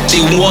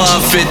 151,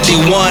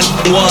 151,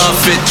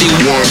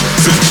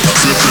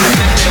 151.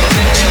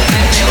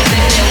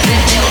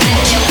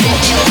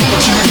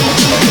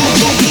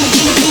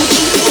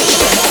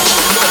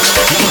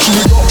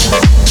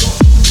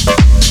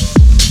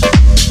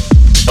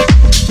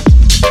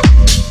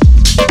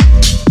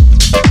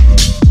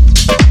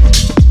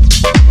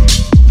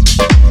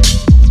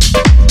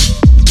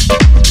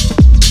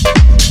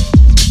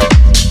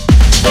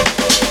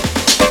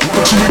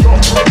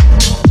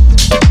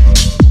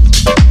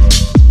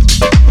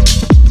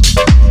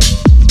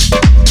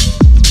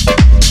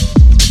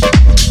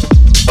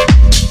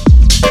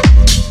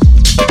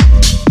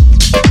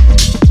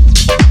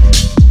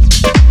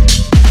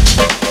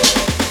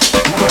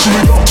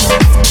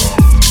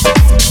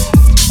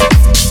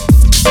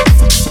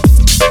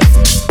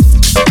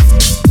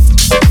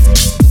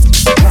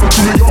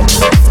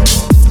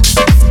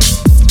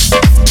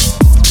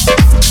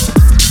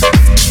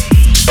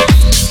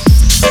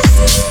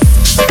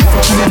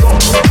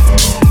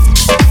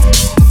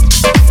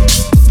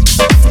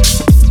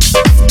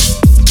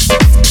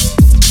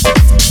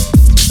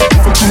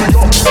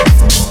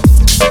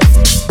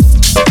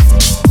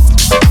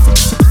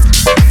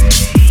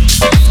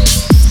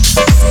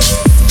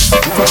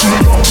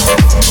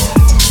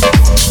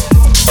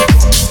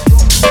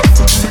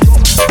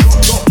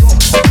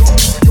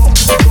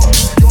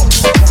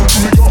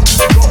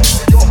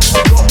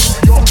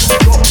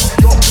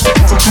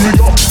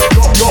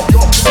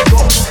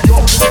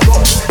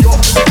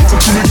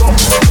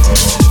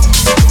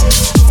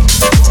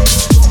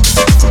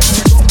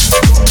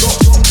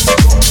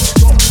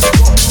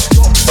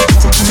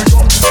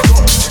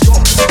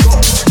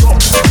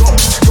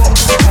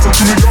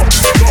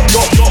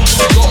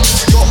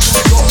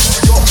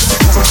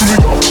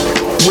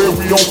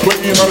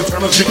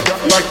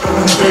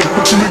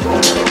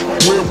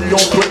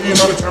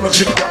 time a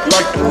chick got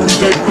like every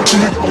day.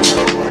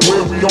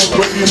 Where we on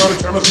way and all the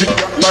time a chick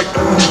got like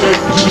every day.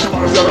 You just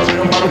spot us out of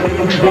town by the way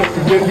that we walk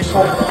and where we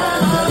talk.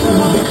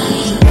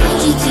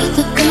 You to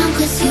the ground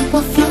cause you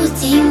were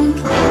floating.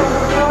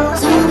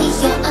 Told me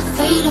you're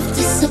afraid of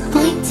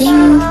disappointing.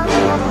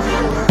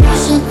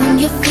 Motion on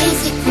your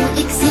physical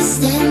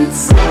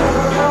existence.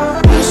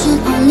 Motion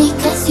only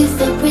cause you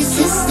feel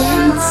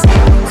resistance.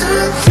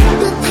 Can't help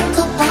but think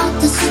about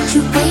the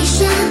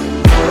situation.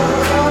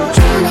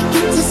 Trying to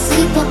get to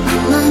sleep but my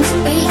mind's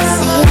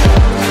racing.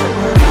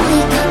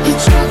 Only got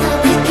each other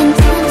we can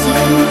turn to.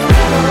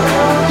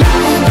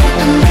 Lying that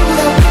I know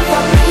that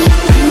we're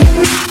breathing.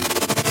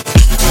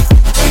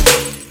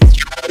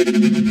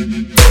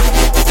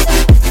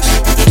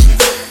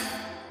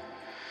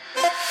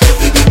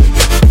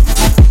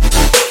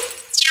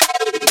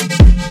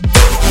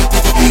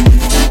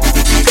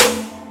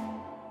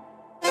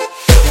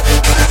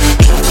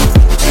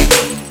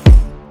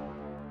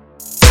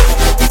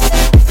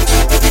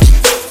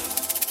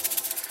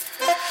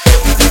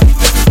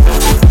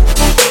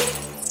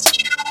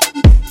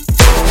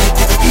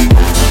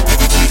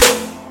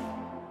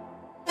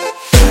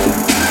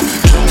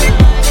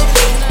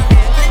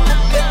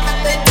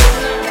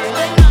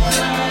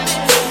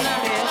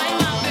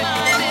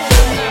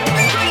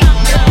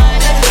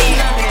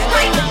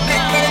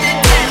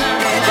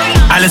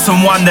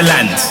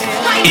 Wonderland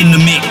in the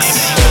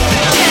mix.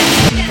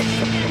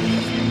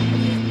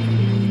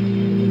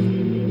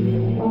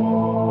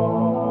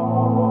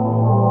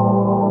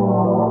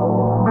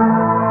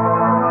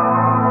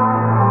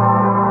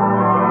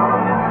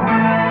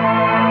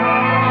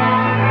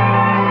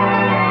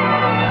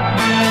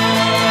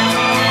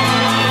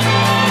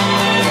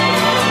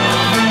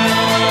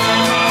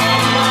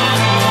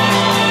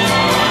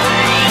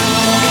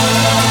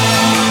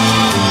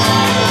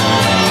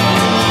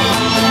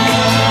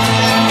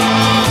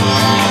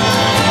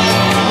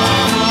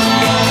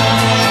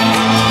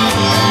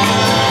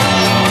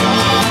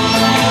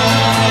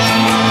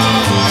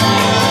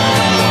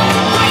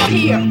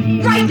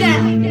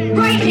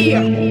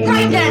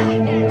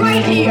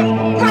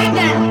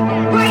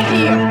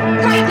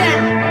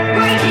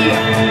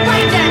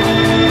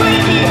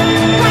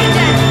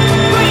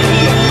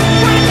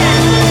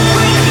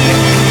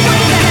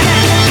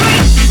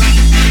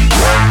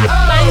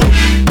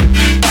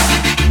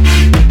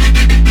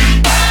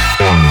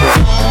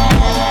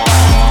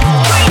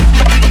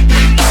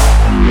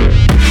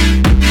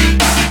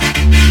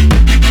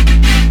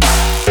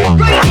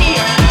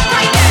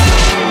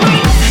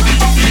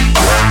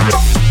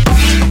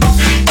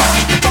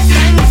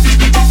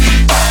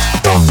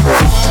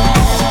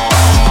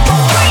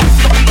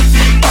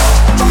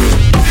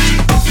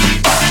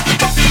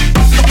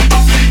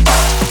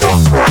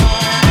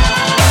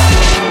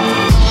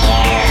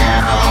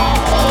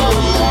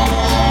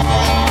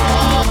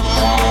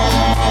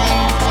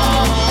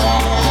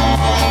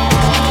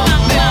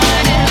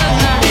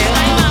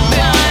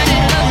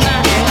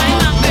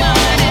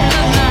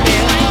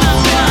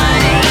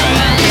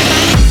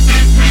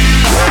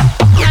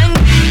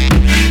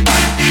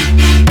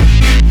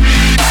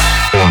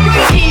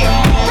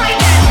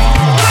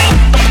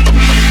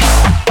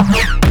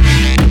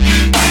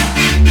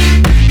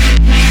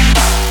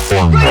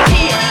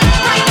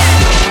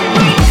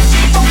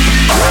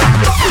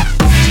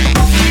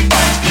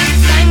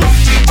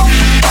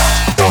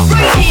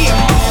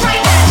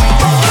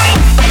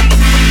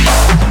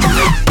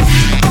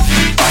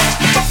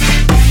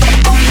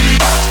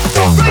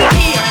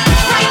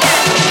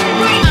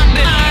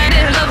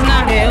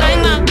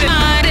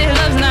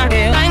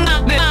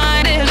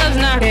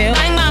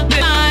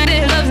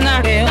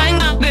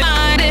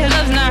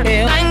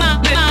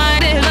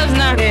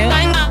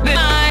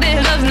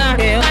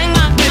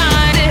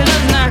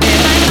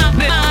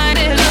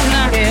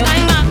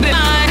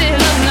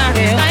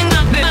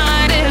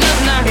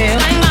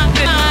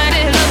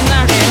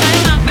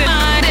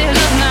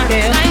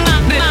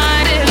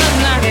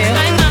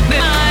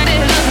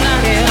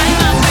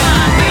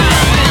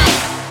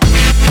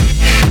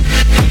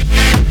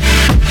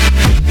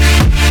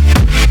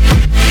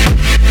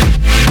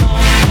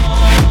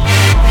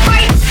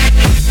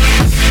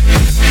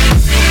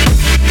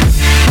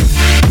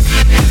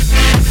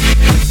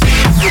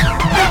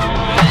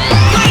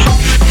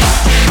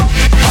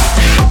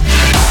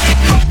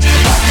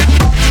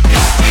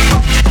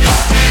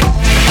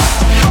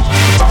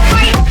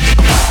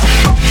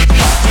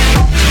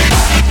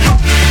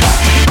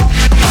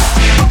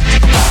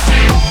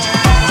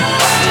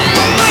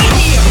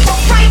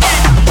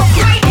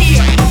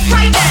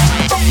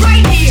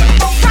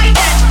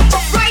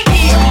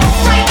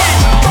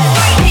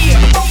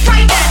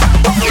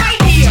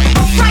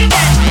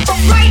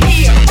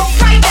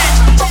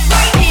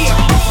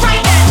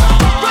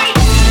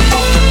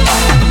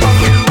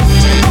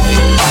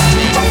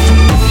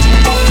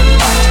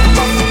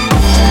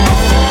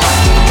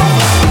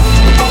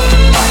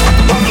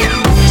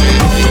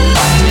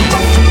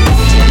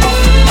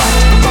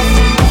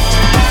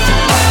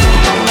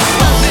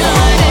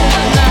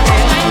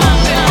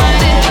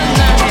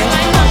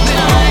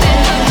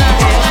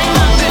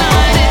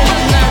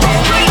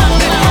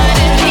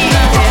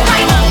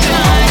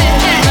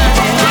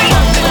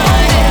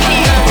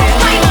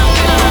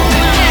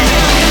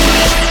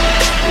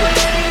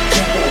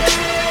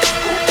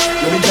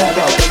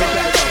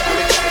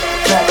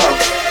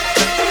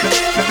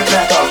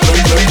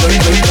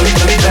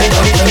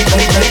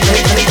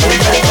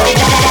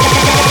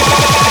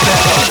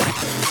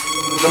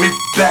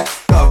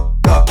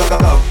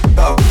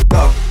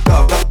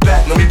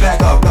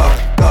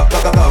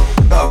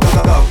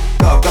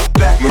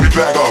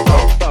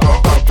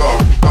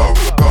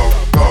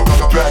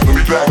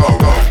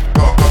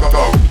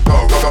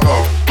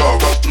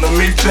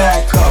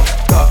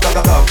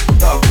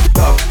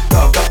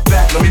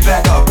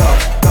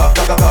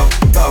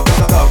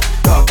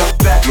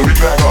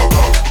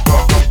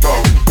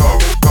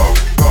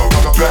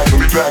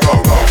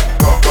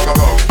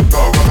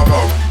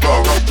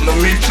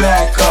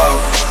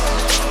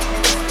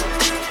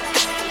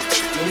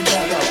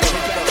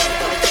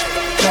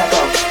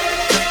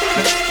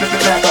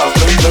 back up.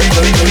 Let me back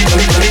up. Let me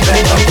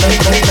back up. Let me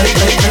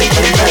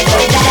back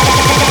up.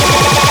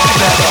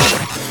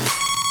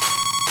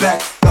 Back up.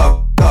 Back.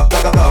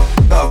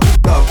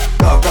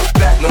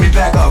 Let me back up. Back. Let me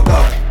back up.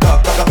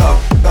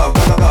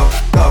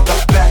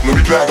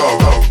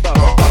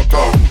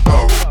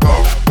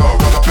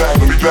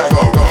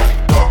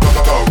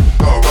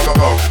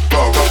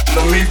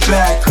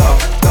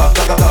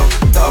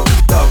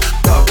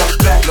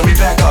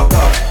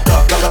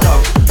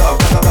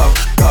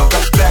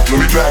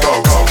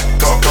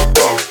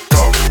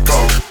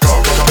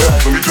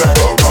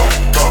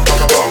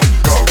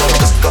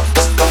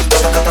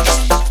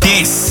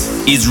 This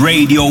is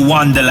Radio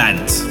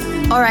Wonderland.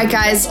 Alright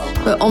guys,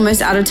 we're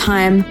almost out of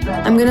time.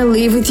 I'm gonna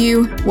leave with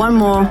you one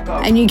more,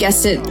 and you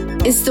guessed it,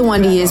 it's the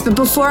Wonder Years. But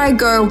before I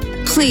go,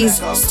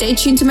 please stay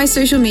tuned to my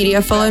social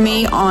media. Follow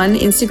me on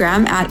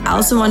Instagram at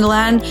Alice in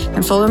Wonderland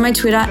and follow my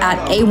Twitter at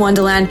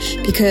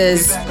AWonderland,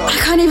 because I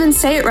can't even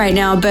say it right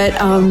now, but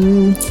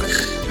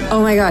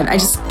oh my god,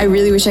 I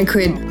really wish I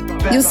could.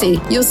 You'll see.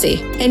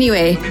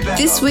 Anyway,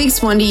 this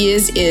week's Wonder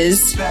Years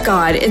is,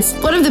 God, it's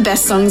one of the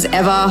best songs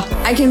ever.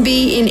 I can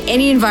be in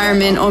any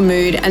environment or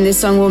mood, and this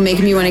song will make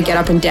me want to get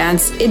up and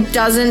dance. It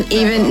doesn't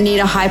even need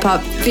a hype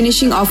up.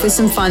 Finishing off with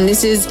some fun,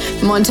 this is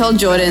Montel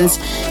Jordan's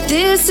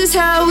This Is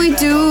How We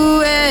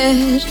Do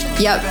It.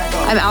 Yep,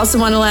 I'm Alice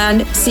in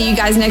Wonderland. See you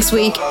guys next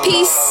week.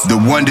 Peace. The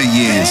Wonder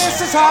Years.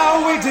 This is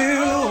how we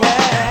do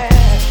it.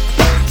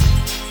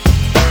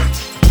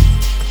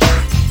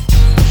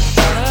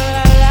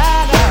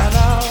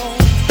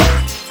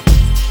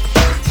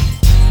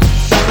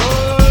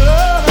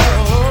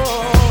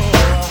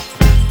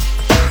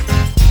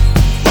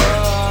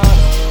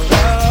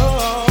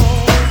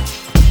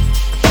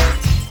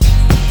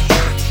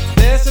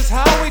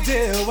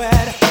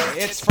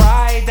 It's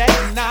Friday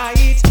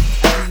night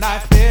and I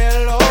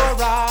feel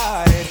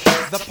alright.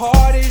 The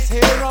party's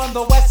here on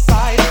the west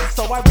side,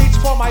 so I reach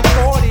for my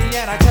 40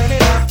 and I turn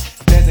it up.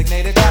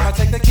 Designated driver,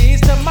 take the keys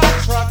to my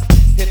truck.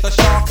 Hit the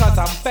shawl cause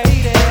I'm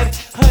faded.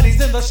 Honey's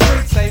in the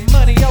streets, say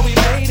money, oh we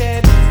made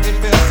it. It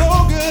feels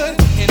so good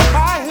in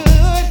my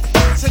hood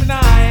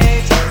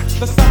tonight.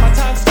 The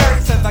summertime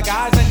skirts and the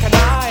guys in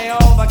Kanai.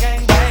 All the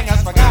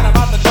gangbangers forgot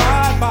about the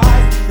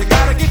drive-by. You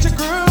gotta get your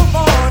groove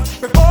on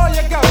before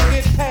you go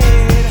get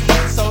paid.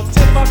 So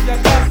tip up your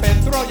cup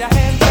and throw your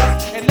hands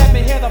up and let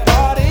me hear the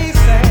party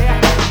say,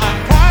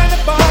 I'm kinda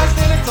buzzed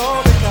and it's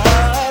all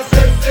because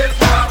this is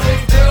how we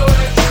do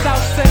it.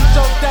 South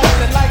Central does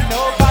it like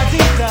nobody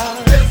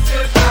does. This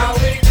is how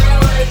we do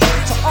it.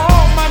 To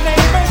all my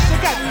neighbors, you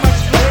got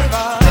much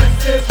flavor.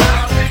 This is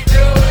how we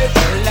do it.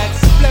 Let's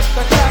flip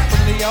the crap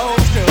from the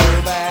old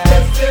school back.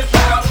 This is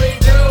how we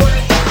do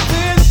it.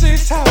 This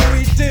is how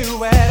we do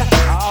it.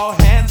 All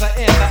hands are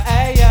in the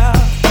air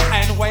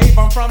and wave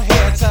them from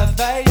here to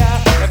there.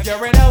 If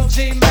you're an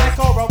OG Mac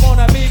or a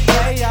wannabe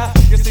player,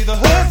 you see the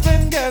hood's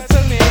been good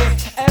to me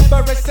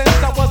ever since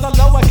I was a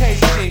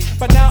lowercase G.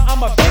 But now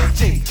I'm a big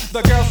G.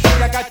 The girls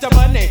say I got the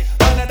money,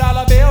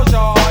 $100 bills,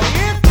 y'all.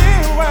 If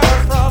you were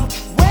from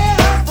where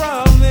I'm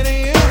from, then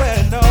you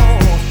would know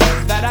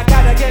that I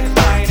gotta get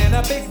mine in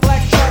a big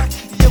black truck.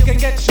 You can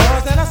get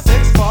yours in a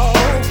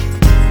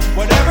 6-4.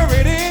 Whatever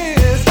it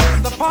is,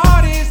 the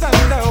party's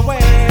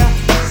underway.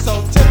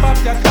 So tip up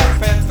your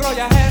cup and throw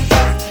your hands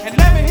up and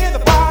let me hear the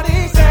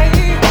party say,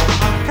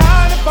 I'm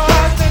kinda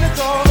buzzed and it's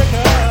all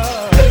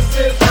because this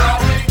is how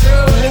we do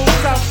it.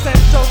 South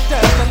Central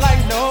does it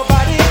like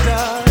nobody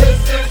does.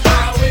 This is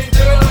how we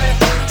do it.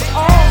 To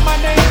all my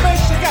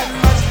neighbors, you got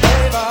much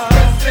flavor.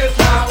 This is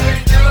how we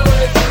do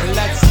it.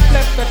 Let's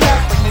flip the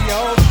crap from the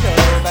old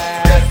school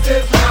back.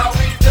 This is how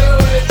we do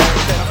it.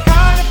 Said I'm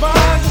kinda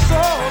buzzed, it's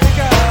all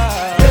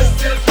because this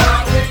is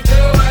how we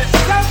do it.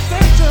 South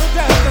Central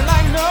does it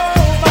like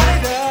nobody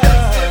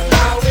does. This is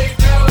how we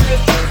do it.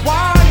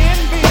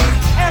 YNB,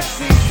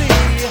 FCC.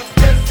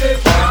 This is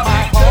how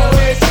my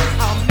always,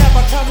 I'll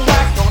never come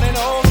back on an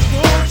old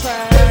school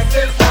track. This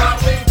is how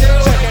we do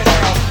it. Check it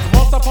out.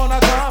 Once upon a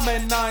time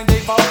in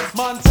 94,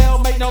 Montel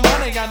made no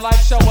money and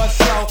life show was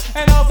slow.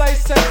 And all they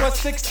said was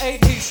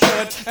 6'8" he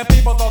stood. And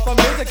people thought the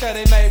music that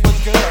he made was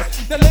good.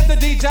 They lived the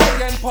DJ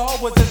and Paul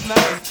was his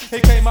name. He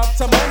came up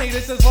to money,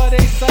 this is what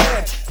he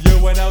said.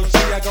 You and OG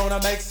are gonna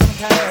make some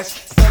cash.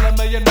 Sell 1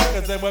 million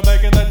records and we're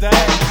making the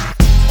dash.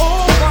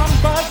 Oh, I'm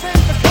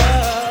buzzing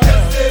because